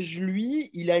protège lui,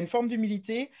 il a une forme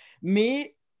d'humilité,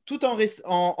 mais tout en se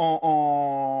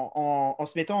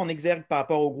mettant en exergue par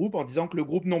rapport au groupe, en disant que le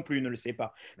groupe non plus ne le sait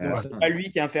pas. Donc, c'est pas lui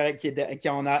qui est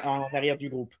en arrière du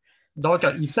groupe. Donc,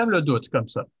 il sème le doute comme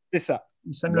ça. C'est ça.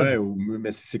 Ouais,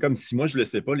 mais c'est comme si moi, je ne le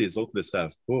sais pas, les autres ne le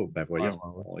savent pas. Ben voyons,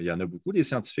 il y en a beaucoup des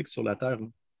scientifiques sur la Terre.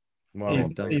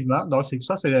 Effectivement. Donc, c'est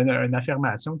une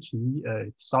affirmation qui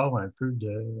sort un peu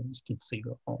de ce qu'il sait.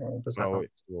 Là. On peut s'attendre.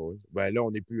 Ben là, on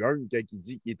n'est plus un qui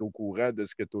dit qu'il est au courant de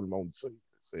ce que tout le monde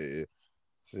sait.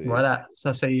 Voilà,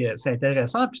 ça c'est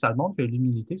intéressant, puis ça montre que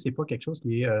l'humilité, ce n'est pas quelque chose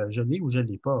qui est je l'ai ou je ne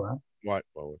l'ai pas. Hein. Ouais.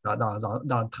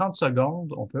 Dans 30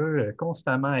 secondes, on peut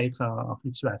constamment être en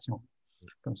fluctuation,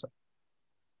 comme ça.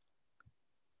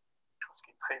 Quelque chose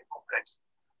qui est très complexe,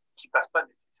 qui ne passe pas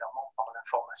nécessairement par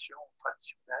l'information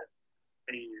traditionnelle,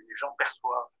 et les gens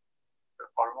perçoivent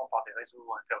probablement par des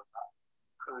réseaux interhumains,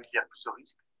 qu'il y a plus de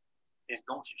risques et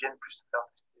donc ils viennent plus se faire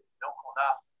tester. Donc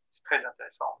c'est très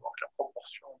intéressant, donc la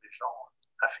proportion des gens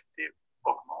infectés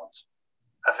augmente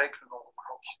avec le nombre de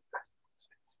gens qui se testent.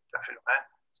 C'est un phénomène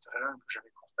que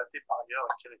j'avais constaté par ailleurs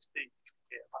et qui est resté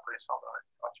inexpliqué à ma connaissance dans la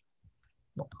littérature.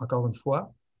 Donc, encore une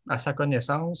fois, à sa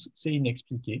connaissance, c'est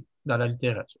inexpliqué dans la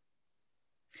littérature.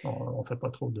 On ne fait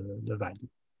pas trop de vagues.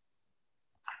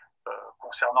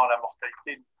 Concernant la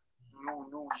mortalité,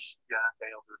 nous ici, à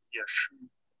l'intérieur de l'IHU,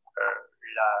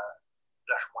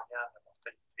 l'âge moyen de la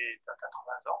mortalité est à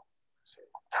 80 ans. C'est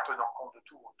tenant compte de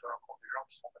tout, tenant compte des gens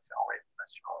qui sont passés en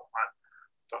réanimation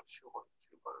sur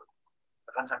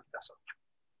 25 000 personnes.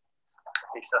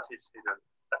 Et ça, c'est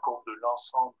la courbe de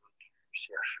l'ensemble du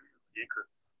CHU. Vous voyez que...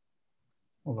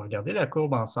 On va regarder la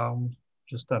courbe ensemble,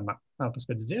 justement. Alors, parce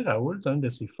que Didier Raoult, une de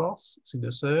ses forces, c'est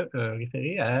de se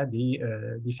référer à des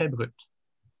faits bruts.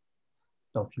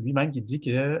 Donc, lui-même qui dit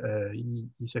qu'il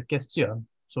se questionne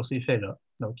sur ces faits-là.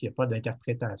 Donc, il n'y a pas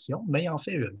d'interprétation, mais il en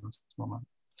fait une en ce moment.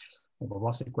 On va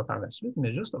voir c'est quoi par la suite,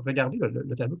 mais juste regardez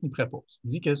le tableau qu'il nous propose. Il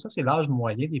dit que ça, c'est l'âge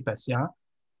moyen des patients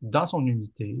dans son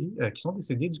unité qui sont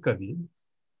décédés du COVID.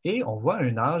 Et on voit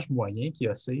un âge moyen qui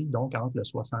oscille donc entre le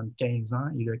 75 ans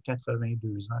et le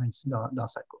 82 ans ici dans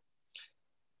sa courbe.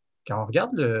 Quand on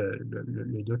regarde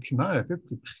le document un peu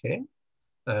plus près,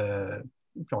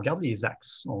 puis on regarde les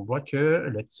axes, on voit que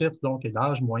le titre donc est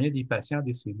l'âge moyen des patients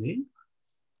décédés.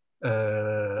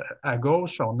 À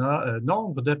gauche, on a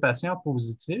nombre de patients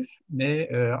positifs,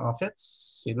 mais en fait,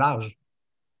 c'est l'âge.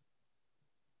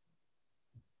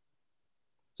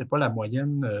 C'est pas la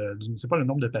moyenne, c'est pas le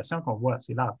nombre de patients qu'on voit,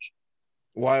 c'est l'âge.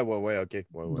 Ouais, OK. Ouais.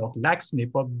 Donc, l'axe n'est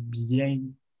pas bien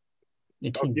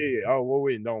écrit. OK,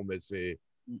 oui, non, mais c'est...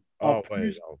 En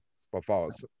plus, non, c'est pas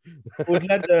fort, ça.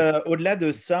 Au-delà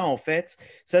de ça, en fait,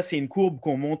 ça, c'est une courbe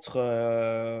qu'on montre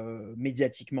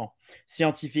médiatiquement.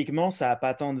 Scientifiquement, ça n'a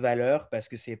pas tant de valeur parce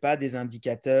que ce n'est pas des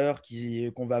indicateurs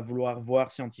qu'on va vouloir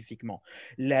voir scientifiquement.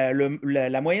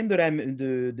 La moyenne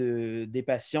des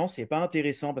patients, ce n'est pas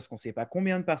intéressant parce qu'on ne sait pas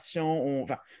combien de patients ont...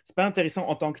 Enfin, ce n'est pas intéressant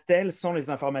en tant que tel sans les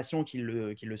informations qui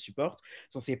le supportent.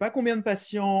 On ne sait pas combien de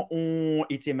patients ont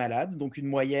été malades. Donc, une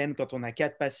moyenne, quand on a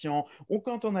 4 patients ou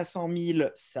quand on a 100 000,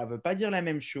 ça ne veut pas dire la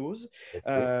même chose.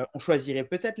 On choisirait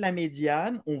peut-être la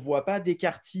médiane. On ne voit pas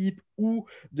d'écart type ou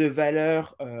de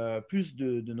valeur plus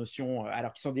de notions,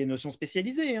 alors qui sont des notions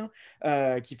spécialisées,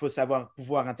 qu'il faut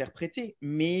pouvoir interpréter,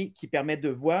 mais qui permettent de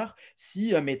voir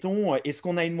si, mettons, est-ce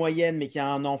qu'on a une moyenne, mais qu'il y a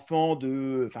un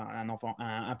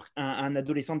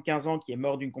adolescent de 15 ans qui est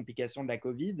mort d'une complication de la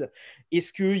Covid,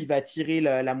 est-ce qu'il va tirer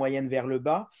la moyenne vers le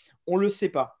bas? On ne le sait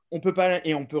pas. On peut pas,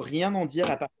 et on ne peut rien en dire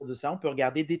à partir de ça. On peut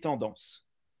regarder des tendances.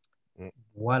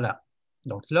 Voilà.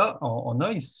 Donc là, on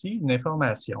a ici une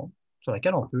information sur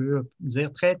laquelle on peut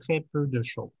dire très, très peu de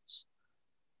choses,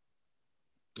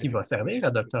 qui va servir à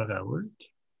Dr. Raoult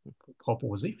pour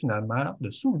proposer finalement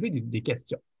de soulever des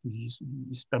questions. Il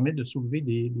se permet de soulever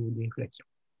des réflexions.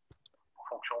 En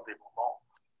fonction des moments,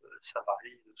 ça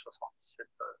varie de 77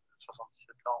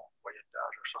 ans en moyenne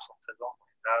d'âge, 76 ans en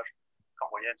moyenne d'âge. En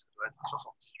moyenne, ça doit être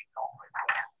 78 ans.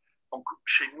 Donc,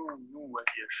 chez nous à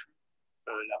l'IHU,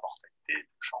 la mortalité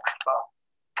ne change pas,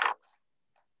 ne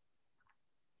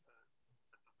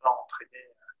peut pas entraîner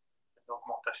une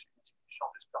augmentation, une diminution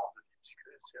de l'espérance de vie, puisque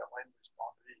c'est la moyenne de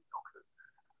l'espérance de vie. Donc,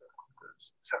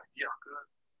 ça veut dire que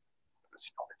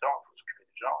c'est embêtant, il faut s'occuper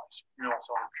des gens, et plus on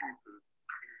s'en occupe,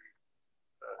 plus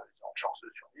ils ont de chances de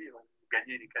survivre, de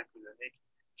gagner les quelques années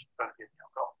qu'ils peuvent gagner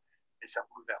encore, et ça ne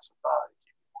bouleverse pas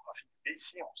l'équilibre démographique. Et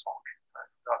si on s'en occupe,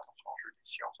 attention, je dis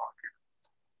si on s'en occupe,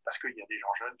 parce qu'il y a des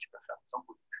gens jeunes qui peuvent faire des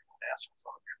embolies pulmonaires si on ne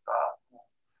s'en occupe pas,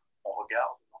 on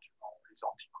regarde éventuellement les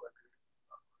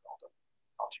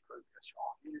anticoagulation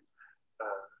en ville,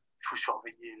 il faut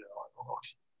surveiller leur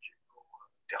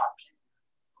oxygénothérapie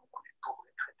pour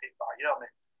les traiter par ailleurs, mais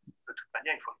de toute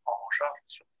manière, il faut le prendre en charge, le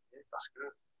surveiller, parce qu'il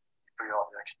peut y avoir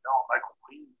des accidents mal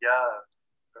compris, il y a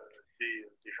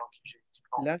des gens qui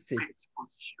génétiquement ont pris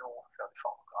l'exposition à faire des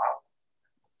formes graves.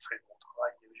 Très bon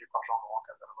travail dirigé par Jean-Laurent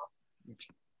Casanova.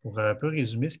 Pour un peu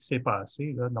résumer ce qui s'est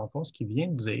passé, là, dans le fond, ce qu'il vient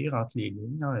de dire entre les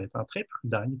lignes, en étant très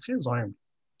prudent, il est très humble,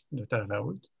 Dr.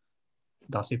 Raoult.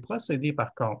 Dans ses procédés,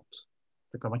 par contre,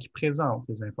 de comment il présente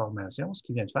les informations, ce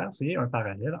qu'il vient de faire, c'est un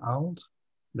parallèle entre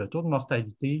le taux de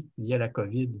mortalité lié à la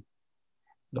COVID,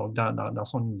 donc dans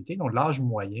son unité, donc l'âge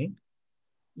moyen.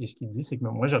 Et ce qu'il dit, c'est que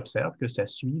moi, j'observe que ça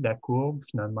suit la courbe,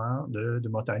 finalement, de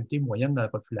mortalité moyenne dans la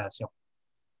population.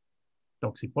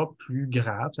 Donc, c'est pas plus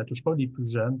grave, ça touche pas les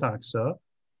plus jeunes tant que ça.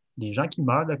 Les gens qui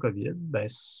meurent de la COVID, ben,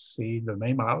 c'est le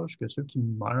même âge que ceux qui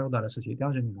meurent dans la société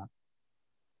en général.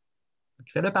 Donc,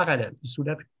 il fait le parallèle. Il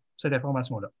soulève cette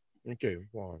information-là. OK.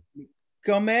 Ouais.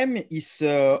 Quand même,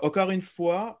 encore une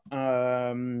fois,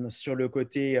 sur le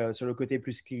côté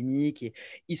plus clinique,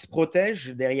 il se protège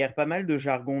derrière pas mal de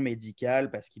jargon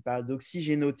médical parce qu'il parle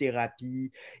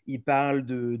d'oxygénothérapie, il parle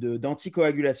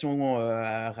d'anticoagulation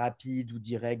rapide ou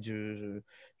directe,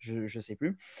 je sais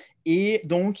plus. Et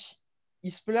donc,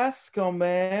 il se place quand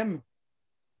même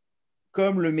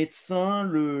comme le médecin,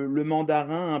 le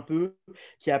mandarin un peu,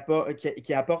 qui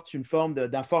apporte une forme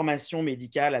d'information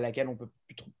médicale à laquelle on ne peut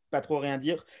pas trop rien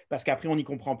dire, parce qu'après, on n'y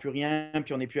comprend plus rien,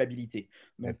 puis on n'est plus habilité.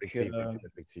 Donc,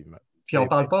 Effectivement. Puis on ne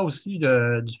parle pas aussi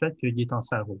du fait qu'il est en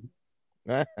sarreau.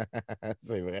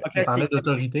 C'est vrai. On parlait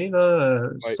d'autorité, là,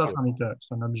 ça,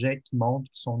 c'est un objet qui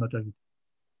montre son autorité.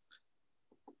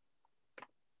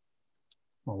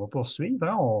 On va poursuivre,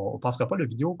 hein? On ne passera pas le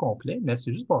vidéo au complet, mais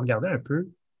c'est juste pour regarder un peu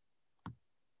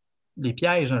les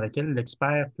pièges dans lesquels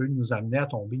l'expert peut nous amener à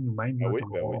tomber nous-mêmes quand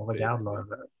on regarde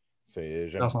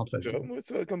leurs entrevues. Moi,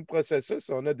 ça, comme processus,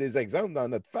 on a des exemples dans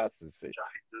notre face. C'est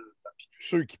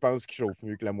ceux qui pensent qu'ils chauffent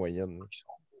mieux que la moyenne. Qui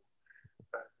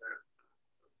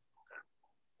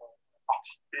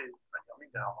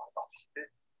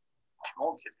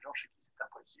montre qu'il y a des gens chez qui c'est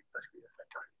impossible parce qu'il y a un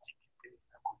facteur génétique qui est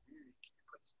inconnu et qui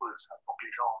prédispose à ça. Donc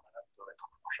les gens doivent être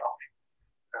en charge.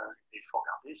 Et il faut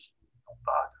regarder s'ils n'ont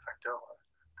pas de facteur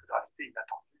de gravité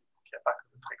inattendu. Donc il n'y a pas que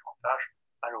le très grand âge.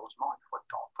 Malheureusement, une fois de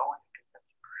temps en temps, il y a quelqu'un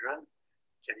qui est plus jeune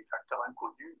qui a des facteurs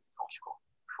inconnus. Donc il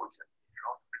faut examiner les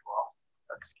gens, il faut voir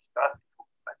ce qui se passe. Il faut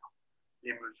mettre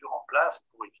les mesures en place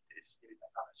pour éviter s'il y a une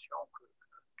inflammation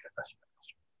qu'elle fasse une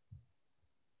attention.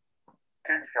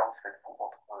 Quelle différence faites-vous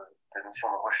entre la notion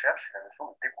de recherche et la notion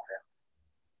de découverte?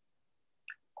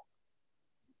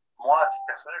 Moi, à titre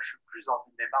personnel, je suis plus dans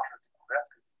une démarche de découverte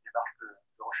que une démarche de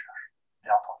recherche.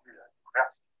 Bien entendu, la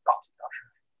découverte, c'est une partie de la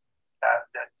recherche.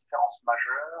 La différence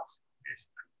majeure, c'est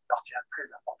qu'une partie très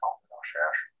importante de la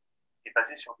recherche est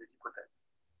basée sur des hypothèses.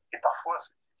 Et parfois,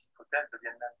 ces hypothèses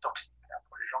deviennent même toxiques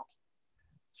pour les gens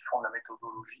qui font de la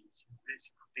méthodologie. Si vous voulez, si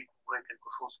vous découvrez quelque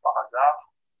chose par hasard,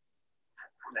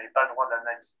 vous n'avez pas le droit de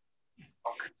l'analyser.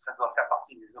 Donc, ça doit faire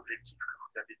partie des objectifs que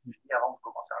vous avez définis avant de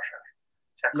commencer la recherche.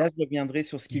 Là, je reviendrai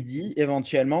sur ce qu'il dit.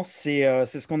 Éventuellement, c'est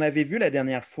ce qu'on avait vu la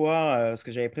dernière fois, ce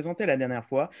que j'avais présenté la dernière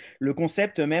fois, le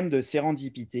concept même de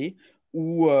sérendipité,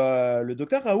 où le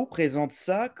docteur Raoult présente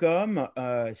ça comme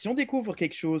si on découvre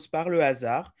quelque chose par le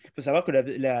hasard. Il faut savoir que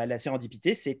la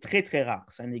sérendipité, c'est très, très rare.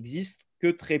 Ça n'existe que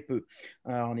très peu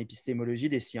en épistémologie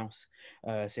des sciences.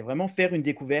 C'est vraiment faire une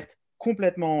découverte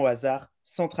complètement au hasard,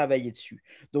 sans travailler dessus.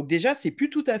 Donc déjà, c'est plus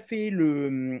tout à fait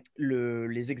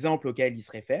les exemples auxquels il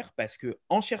se réfère, parce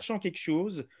qu'en cherchant quelque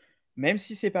chose, même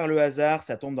si c'est par le hasard,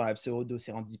 ça tombe dans la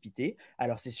pseudo-sérendipité.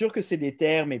 Alors c'est sûr que c'est des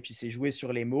termes et puis c'est joué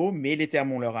sur les mots, mais les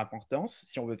termes ont leur importance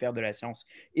si on veut faire de la science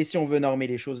et si on veut normer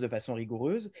les choses de façon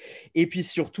rigoureuse. Et puis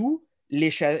surtout, les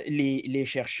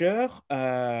chercheurs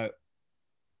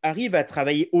arrive à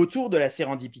travailler autour de la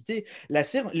sérendipité ou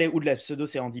de la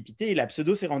pseudo-sérendipité. Et la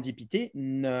pseudo-sérendipité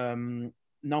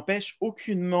n'empêche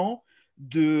aucunement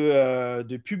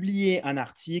de publier un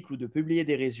article ou de publier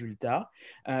des résultats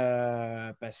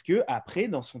parce que après,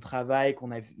 dans son travail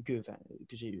que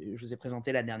je vous ai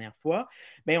présenté la dernière fois,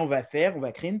 mais on va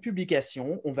créer une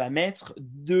publication, on va mettre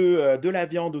de la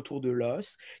viande autour de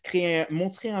l'os,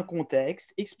 montrer un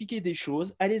contexte, expliquer des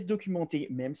choses, aller se documenter,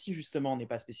 même si justement on n'est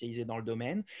pas spécialisé dans le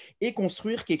domaine, et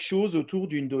construire quelque chose autour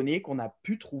d'une donnée qu'on a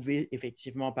pu trouver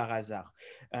effectivement par hasard.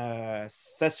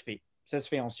 Ça se fait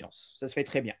en science, ça se fait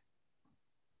très bien.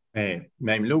 Mais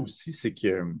même là aussi, c'est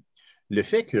que le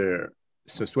fait que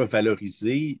ce soit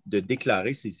valorisé de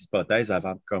déclarer ses hypothèses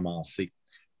avant de commencer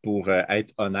pour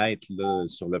être honnête là,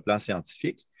 sur le plan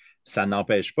scientifique, ça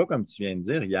n'empêche pas, comme tu viens de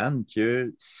dire, Yann,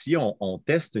 que si on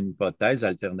teste une hypothèse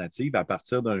alternative à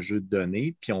partir d'un jeu de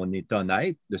données, puis on est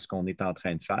honnête de ce qu'on est en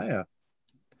train de faire,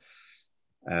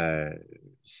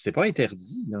 c'est pas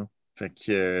interdit, là. Fait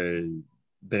que,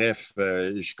 bref,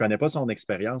 je ne connais pas son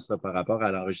expérience là, par rapport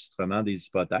à l'enregistrement des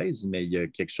hypothèses, mais il y a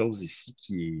quelque chose ici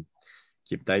qui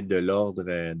est peut-être de l'ordre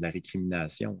de la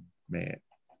récrimination. Mais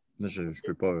là, je ne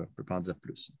peux pas en dire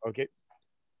plus. OK.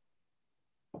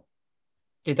 Ce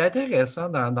qui est intéressant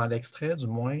dans l'extrait, du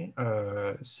moins,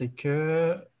 c'est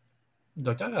que le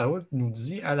docteur Raoult nous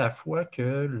dit à la fois que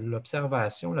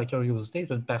l'observation, la curiosité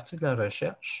est une partie de la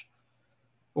recherche,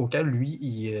 auquel lui,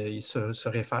 il se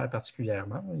réfère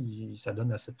particulièrement. Il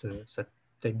s'adonne à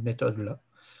cette méthode-là.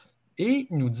 Et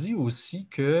il nous dit aussi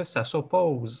que ça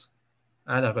s'oppose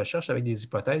à la recherche avec des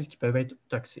hypothèses qui peuvent être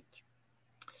toxiques.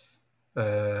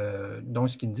 Donc,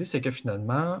 ce qu'il me dit, c'est que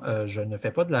finalement, je ne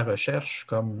fais pas de la recherche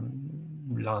comme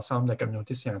l'ensemble de la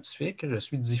communauté scientifique. Je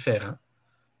suis différent.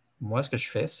 Moi, ce que je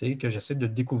fais, c'est que j'essaie de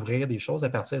découvrir des choses à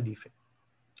partir des faits.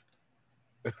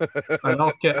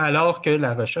 Alors que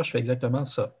la recherche fait exactement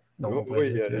ça. Donc, on pourrait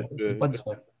Oui, dire que c'est pas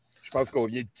différent. je pense qu'on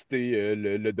vient de quitter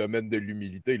le domaine de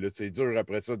l'humilité. C'est dur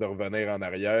après ça de revenir en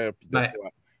arrière puis de Ben,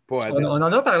 pas on adapter. en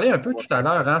a parlé un peu tout à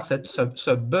l'heure, hein,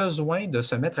 ce besoin de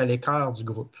se mettre à l'écart du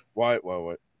groupe. Ouais.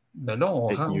 Ben là, on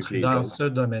Être mieux rentre que les dans autres. ce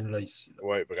domaine-là ici. Là.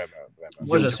 Ouais, vraiment. Il y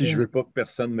Moi, a je aussi, je trouve... veux pas que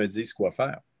personne me dise quoi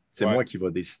faire. C'est Ouais. moi qui vais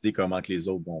décider comment que les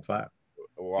autres vont faire,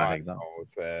 par exemple.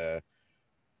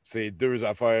 C'est deux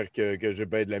affaires que j'ai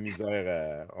bien de la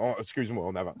misère à... Excuse-moi,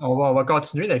 on avance. On va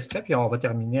continuer l'extrait, puis on va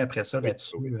terminer après ça Oui,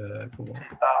 là-dessus. oui.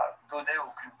 C'est pas donner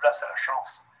aucune place à la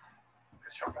chance. Bien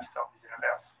sûr, Pasteur disait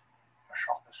l'inverse. La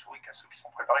chance ne sourit qu'à ceux qui sont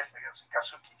préparés, c'est-à-dire qu'à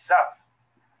ceux qui savent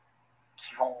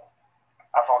qu'ils vont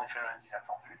avoir des phénomènes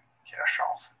inattendus, qui est la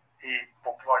chance. Et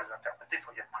pour pouvoir les interpréter, il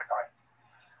faut y être préparé.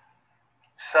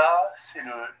 Ça, c'est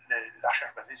la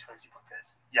recherche basée sur les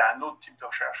hypothèses. Il y a un autre type de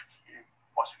recherche qui est,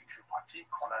 moi, celui que je pratique,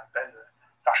 qu'on appelle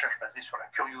la recherche basée sur la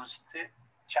curiosité.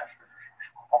 Tiens, je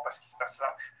ne comprends pas ce qui se passe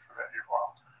là, je vais aller le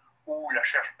voir. Ou la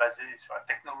recherche basée sur la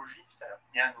technologie, c'est-à-dire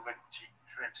il y a un nouvel outil,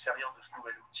 je vais me servir de ce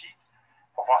nouvel outil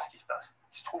pour voir ce qui se passe.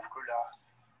 Il se trouve que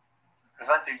le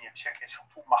 21e siècle est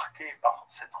surtout marqué par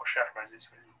cette recherche basée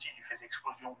sur les outils, du fait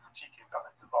d'explosion d'outils qui nous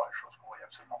permettent de voir les choses qu'on ne voyait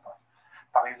absolument pas.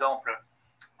 Par exemple,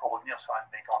 pour revenir sur un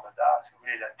de mes grands dadas, si vous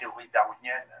voulez, la théorie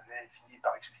darwinienne avait fini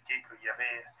par expliquer qu'il y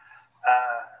avait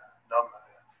un homme,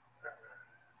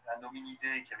 un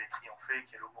hominidé qui avait triomphé,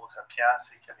 qui est l'homo sapiens,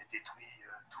 et qui avait détruit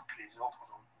toutes les autres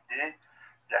hominidés.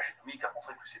 La génomique a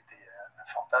montré que c'était un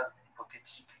fantasme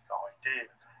hypothétique, qu'en réalité,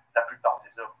 la plupart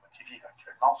des hommes qui vivent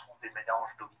actuellement sont des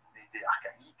mélanges d'hominidés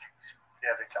archaïques, si vous voulez,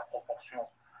 avec la proportion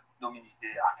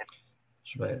d'hominidés archaïques.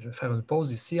 Je vais faire une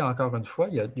pause ici. Encore une fois,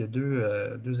 il y a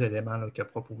deux éléments qu'a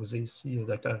proposé ici le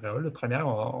Dr Raoult. Le premier,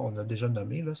 on a déjà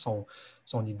nommé là,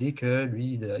 son idée que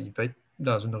lui, il peut être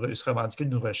se revendiquer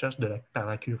d'une recherche par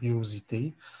la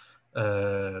curiosité.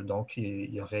 Donc,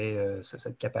 il y aurait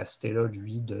cette capacité-là,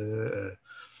 lui,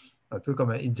 un peu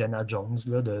comme Indiana Jones,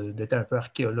 d'être un peu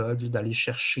archéologue, d'aller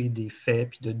chercher des faits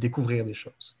puis de découvrir des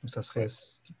choses. Donc, ça serait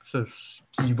ce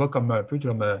qui va comme un peu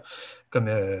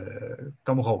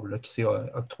comme rôle là, qui s'est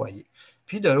octroyé.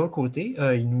 Puis de l'autre côté,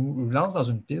 il nous lance dans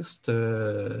une piste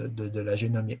de la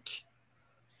génomique.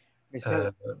 Mais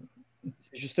ça,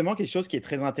 c'est justement quelque chose qui est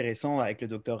très intéressant avec le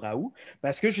docteur Raoult,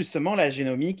 parce que justement la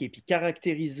génomique et puis faire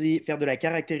de la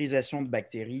caractérisation de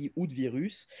bactéries ou de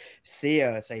virus,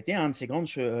 ça a été un de ses grands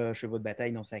chevaux de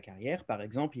bataille dans sa carrière. Par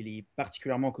exemple, il est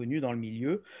particulièrement connu dans le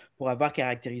milieu pour avoir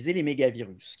caractérisé les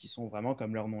mégavirus, qui sont vraiment,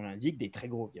 comme leur nom l'indique, des très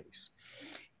gros virus.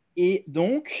 Et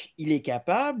donc,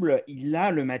 il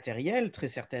a le matériel très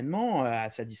certainement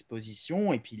à sa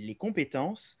disposition et puis les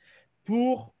compétences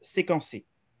pour séquencer.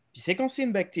 Puis séquencer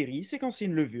une bactérie, séquencer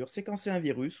une levure, séquencer un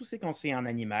virus ou séquencer un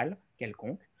animal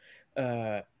quelconque,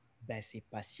 c'est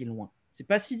pas si loin, c'est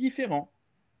pas si différent.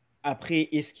 Après,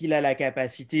 est-ce qu'il a la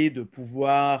capacité de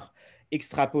pouvoir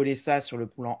extrapoler ça sur le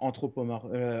plan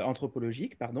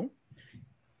anthropologique, pardon?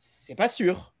 C'est pas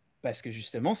sûr, parce que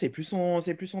justement, c'est plus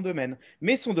son domaine.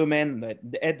 Mais son domaine,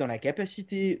 être dans la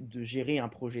capacité de gérer un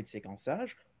projet de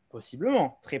séquençage,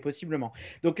 possiblement, très possiblement.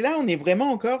 Donc là, on est vraiment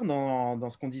encore dans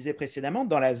ce qu'on disait précédemment,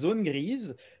 dans la zone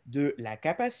grise de la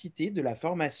capacité de la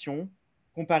formation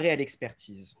comparée à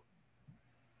l'expertise.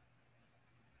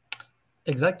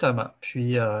 Exactement.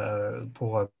 Puis,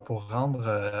 pour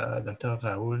rendre Dr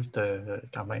Raoult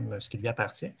quand même ce qui lui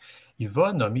appartient, il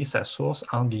va nommer sa source,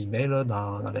 entre guillemets, là,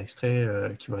 dans l'extrait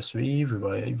qui va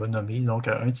suivre. Il va nommer donc,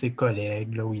 un de ses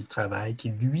collègues là, où il travaille, qui,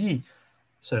 lui,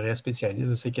 serait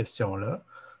spécialiste de ces questions-là.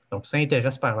 Donc,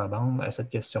 s'intéresse par la bande à cette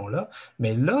question-là.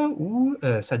 Mais là où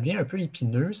ça devient un peu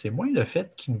épineux, c'est moins le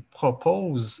fait qu'il nous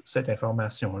propose cette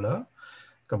information-là,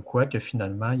 comme quoi que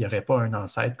finalement, il n'y aurait pas un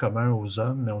ancêtre commun aux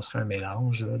hommes, mais on serait un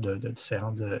mélange là, de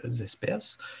différentes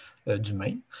espèces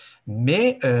d'humains.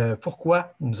 Mais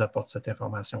pourquoi il nous apporte cette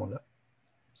information-là?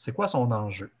 C'est quoi son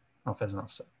enjeu en faisant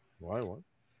ça? Ouais.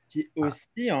 Puis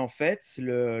aussi, en fait,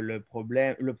 le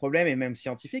problème est même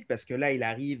scientifique parce que là, il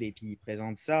arrive et puis il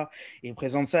présente ça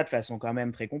de façon quand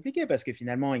même très compliquée parce que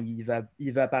finalement, il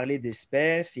va parler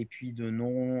d'espèces et puis de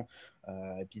noms,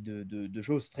 et puis de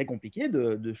choses très compliquées,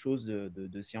 de choses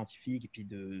de scientifiques et puis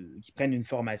qui prennent une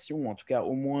formation ou en tout cas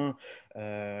au moins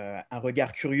un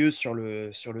regard curieux sur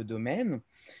le domaine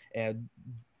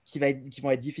qui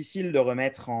vont être difficiles de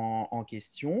remettre en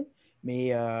question.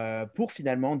 Mais pour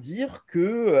finalement dire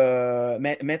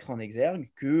mettre en exergue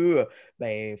que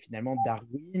finalement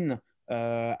Darwin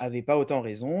avait pas autant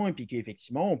raison et puis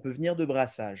qu'effectivement on peut venir de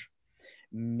brassage.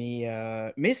 Mais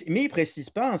il ne précise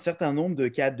pas un certain nombre de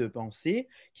cadres de pensée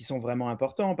qui sont vraiment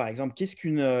importants. Par exemple, qu'est-ce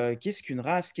qu'une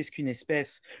race, qu'est-ce qu'une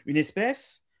espèce? Une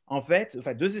espèce, en fait,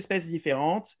 enfin, deux espèces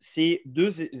différentes, c'est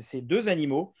deux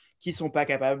animaux qui ne sont pas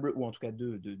capables, ou en tout cas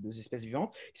deux espèces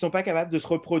vivantes, qui ne sont pas capables de se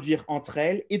reproduire entre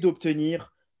elles et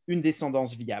d'obtenir une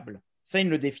descendance viable. Ça, il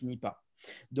ne le définit pas.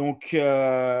 Donc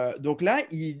là,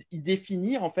 il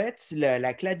définit en fait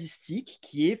la cladistique,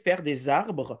 qui est faire des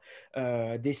arbres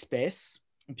d'espèces,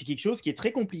 puis quelque chose qui est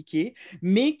très compliqué,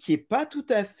 mais qui n'est pas tout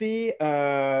à fait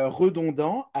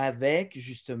redondant avec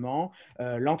justement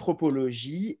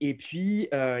l'anthropologie et puis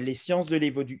les sciences de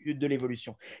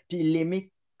l'évolution. Puis il les met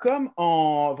comme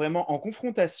vraiment en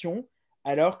confrontation,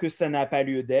 alors que ça n'a pas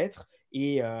lieu d'être.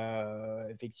 Et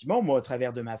effectivement, moi, au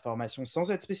travers de ma formation,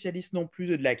 sans être spécialiste non plus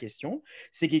de la question,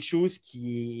 c'est quelque chose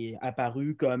qui est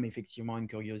apparu comme effectivement une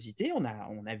curiosité. On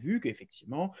a vu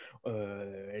qu'effectivement,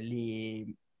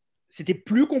 c'était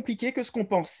plus compliqué que ce qu'on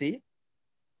pensait,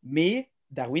 mais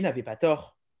Darwin n'avait pas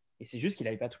tort. Et c'est juste qu'il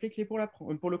n'avait pas toutes les clés pour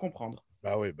le comprendre.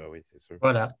 Ben oui, c'est sûr.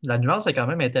 Voilà. La nuance est quand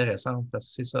même intéressante parce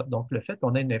que c'est ça. Donc, le fait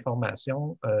qu'on ait une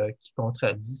information qui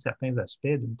contradit certains aspects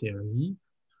d'une théorie,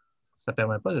 ça ne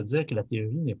permet pas de dire que la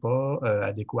théorie n'est pas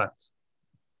adéquate.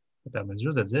 Ça permet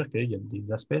juste de dire qu'il y a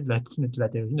des aspects que la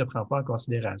théorie ne prend pas en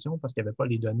considération parce qu'il n'y avait pas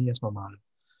les données à ce moment-là.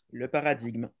 Le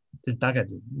paradigme. C'est le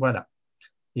paradigme. Voilà.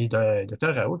 Et le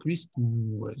docteur Raoult, lui, ce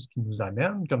qui nous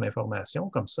amène comme information,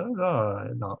 comme ça, là,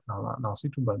 lancé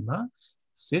tout bonnement,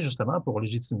 c'est justement pour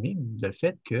légitimer le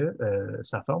fait que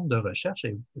sa forme de recherche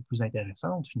est plus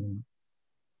intéressante, finalement.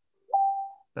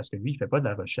 Parce que lui, il ne fait pas de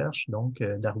la recherche, donc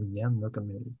darwinienne, là,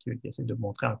 comme qui essaie de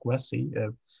montrer en quoi c'est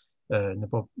n'est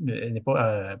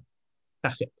pas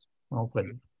parfaite, on pourrait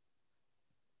dire.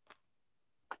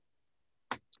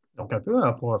 Donc, un peu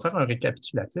pour faire un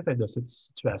récapitulatif de cette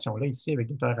situation-là ici avec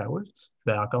Dr. Raoult,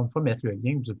 je vais encore une fois mettre le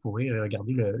lien, vous pourrez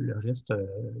regarder le reste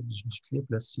du clip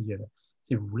là, si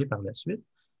vous voulez par la suite.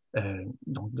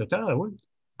 Donc, Dr. Raoult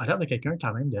a l'air de quelqu'un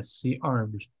quand même d'assez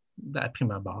humble à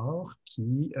prime abord,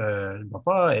 qui ne va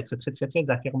pas être très, très, très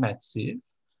affirmatif,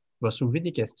 va soulever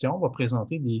des questions, va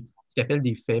présenter ce qu'il appelle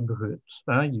des faits bruts.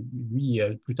 Hein. Lui,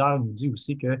 plus tard, il nous dit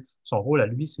aussi que son rôle à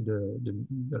lui, c'est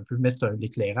de peu mettre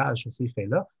l'éclairage sur ces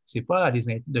faits-là. C'est pas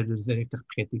de les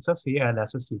interpréter. Ça, c'est à la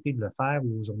société de le faire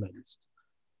ou aux journalistes.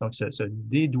 Donc, se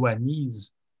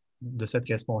dédouanise de cette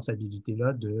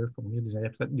responsabilité-là de fournir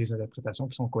des interprétations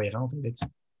qui sont cohérentes avec ce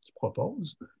qu'il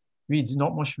propose. Lui, il dit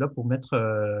non, moi, je suis là pour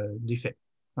mettre des faits.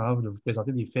 Hein, de vous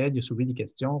présenter des faits, de soulever des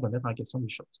questions, remettre en question des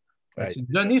choses. Ouais. C'est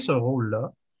donner ce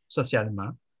rôle-là,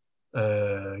 socialement,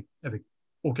 avec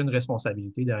aucune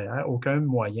responsabilité derrière, aucun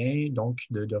moyen, donc,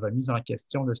 de remise en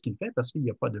question de ce qu'il fait, parce qu'il n'y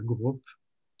a pas de groupe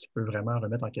qui peut vraiment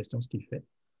remettre en question ce qu'il fait.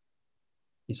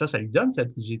 Et ça lui donne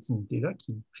cette légitimité-là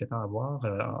qu'il prétend avoir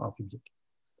en public.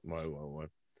 Ouais.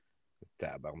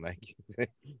 Tabarnak.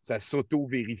 Ça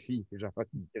s'auto-vérifie. Genre,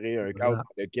 il crée un cadre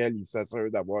dans lequel il s'assure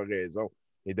d'avoir raison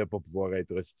et de ne pas pouvoir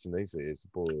être ostiné. C'est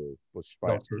pas super.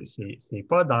 Donc, c'est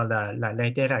pas dans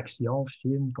l'interaction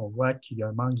fine qu'on voit qu'il y a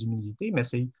un manque d'humilité, mais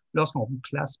c'est lorsqu'on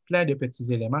place plein de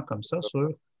petits éléments comme ça sur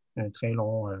un très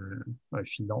long un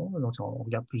filon. Donc, si on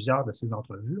regarde plusieurs de ces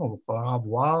entrevues, on va pouvoir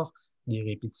voir des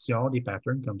répétitions, des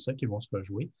patterns comme ça qui vont se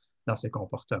rejouer dans ses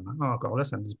comportements. Encore là,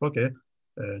 ça ne me dit pas que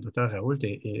Dr. Raoult, je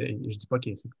ne dis pas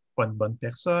qu'il n'est pas une bonne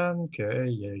personne,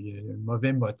 qu'il y a un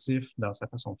mauvais motif dans sa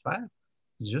façon de faire.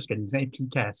 Je dis juste que les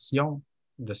implications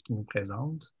de ce qu'il nous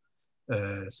présente,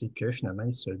 c'est que finalement,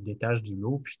 il se détache du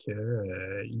lot puis qu'il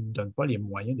ne donne pas les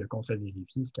moyens de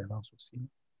contre-vérifier ce qu'il avance aussi.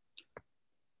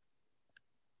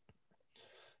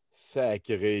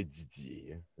 Sacré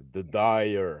Didier. The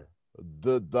Dyer.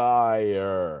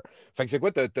 Fait que c'est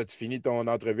quoi, t'as-tu fini ton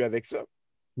entrevue avec ça?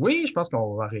 Oui, je pense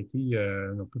qu'on va arrêter,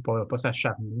 on ne peut pas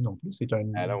s'acharner non plus. C'est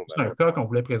un cas qu'on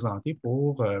voulait présenter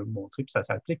pour montrer, puis ça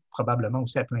s'applique probablement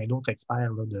aussi à plein d'autres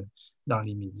experts là, dans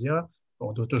les médias.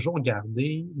 On doit toujours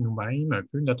garder nous-mêmes un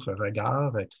peu notre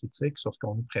regard critique sur ce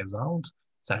qu'on nous présente.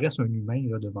 Ça reste un humain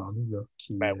là, devant nous là,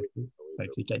 qui,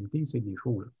 avec ses qualités et ses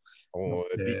défauts. Là.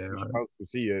 Je pense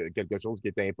aussi quelque chose qui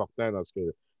est important dans ce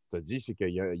que tu as dit, c'est qu'il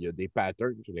y a des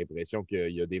patterns. J'ai l'impression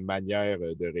qu'il y a des manières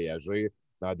de réagir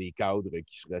dans des cadres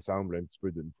qui se ressemblent un petit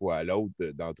peu d'une fois à l'autre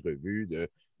d'entrevue.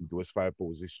 Il doit se faire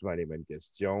poser souvent les mêmes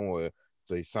questions.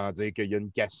 Sans dire qu'il y a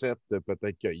une cassette,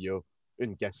 peut-être qu'il y a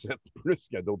une cassette plus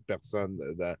que d'autres personnes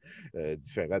dans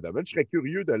différents domaines. Je serais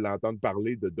curieux de l'entendre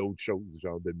parler de d'autres choses,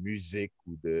 genre de musique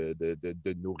ou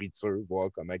de nourriture, voir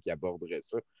comment il aborderait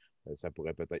ça. Ça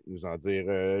pourrait peut-être nous en dire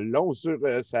long sur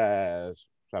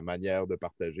sa manière de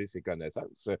partager ses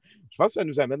connaissances. Je pense que ça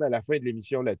nous amène à la fin de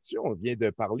l'émission là-dessus. On vient de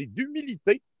parler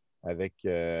d'humilité avec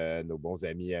nos bons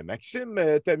amis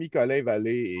Maxime, Tommy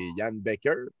Collin-Vallée et Yann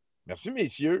Becker. Merci,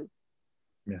 messieurs.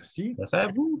 Merci. Merci à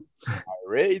vous. All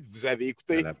right. Vous avez À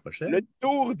écouté la prochaine. le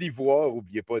Tour d'Ivoire.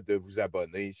 N'oubliez pas de vous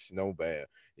abonner. Sinon,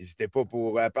 n'hésitez pas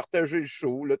à partager le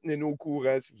show. Là, tenez-nous au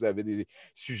courant si vous avez des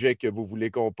sujets que vous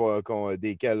voulez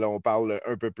desquels on parle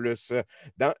un peu plus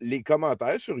dans les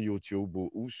commentaires sur YouTube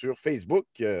ou sur Facebook.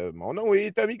 Mon nom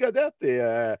est Tommy Gaudet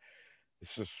et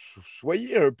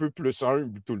soyez un peu plus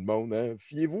humble, tout le monde. Hein?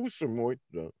 Fiez-vous sur moi.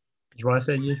 Là. Je vais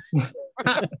essayer.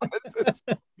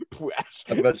 Wesh.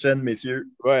 À la prochaine, messieurs.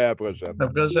 Ouais, à la prochaine. À la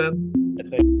prochaine. À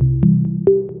très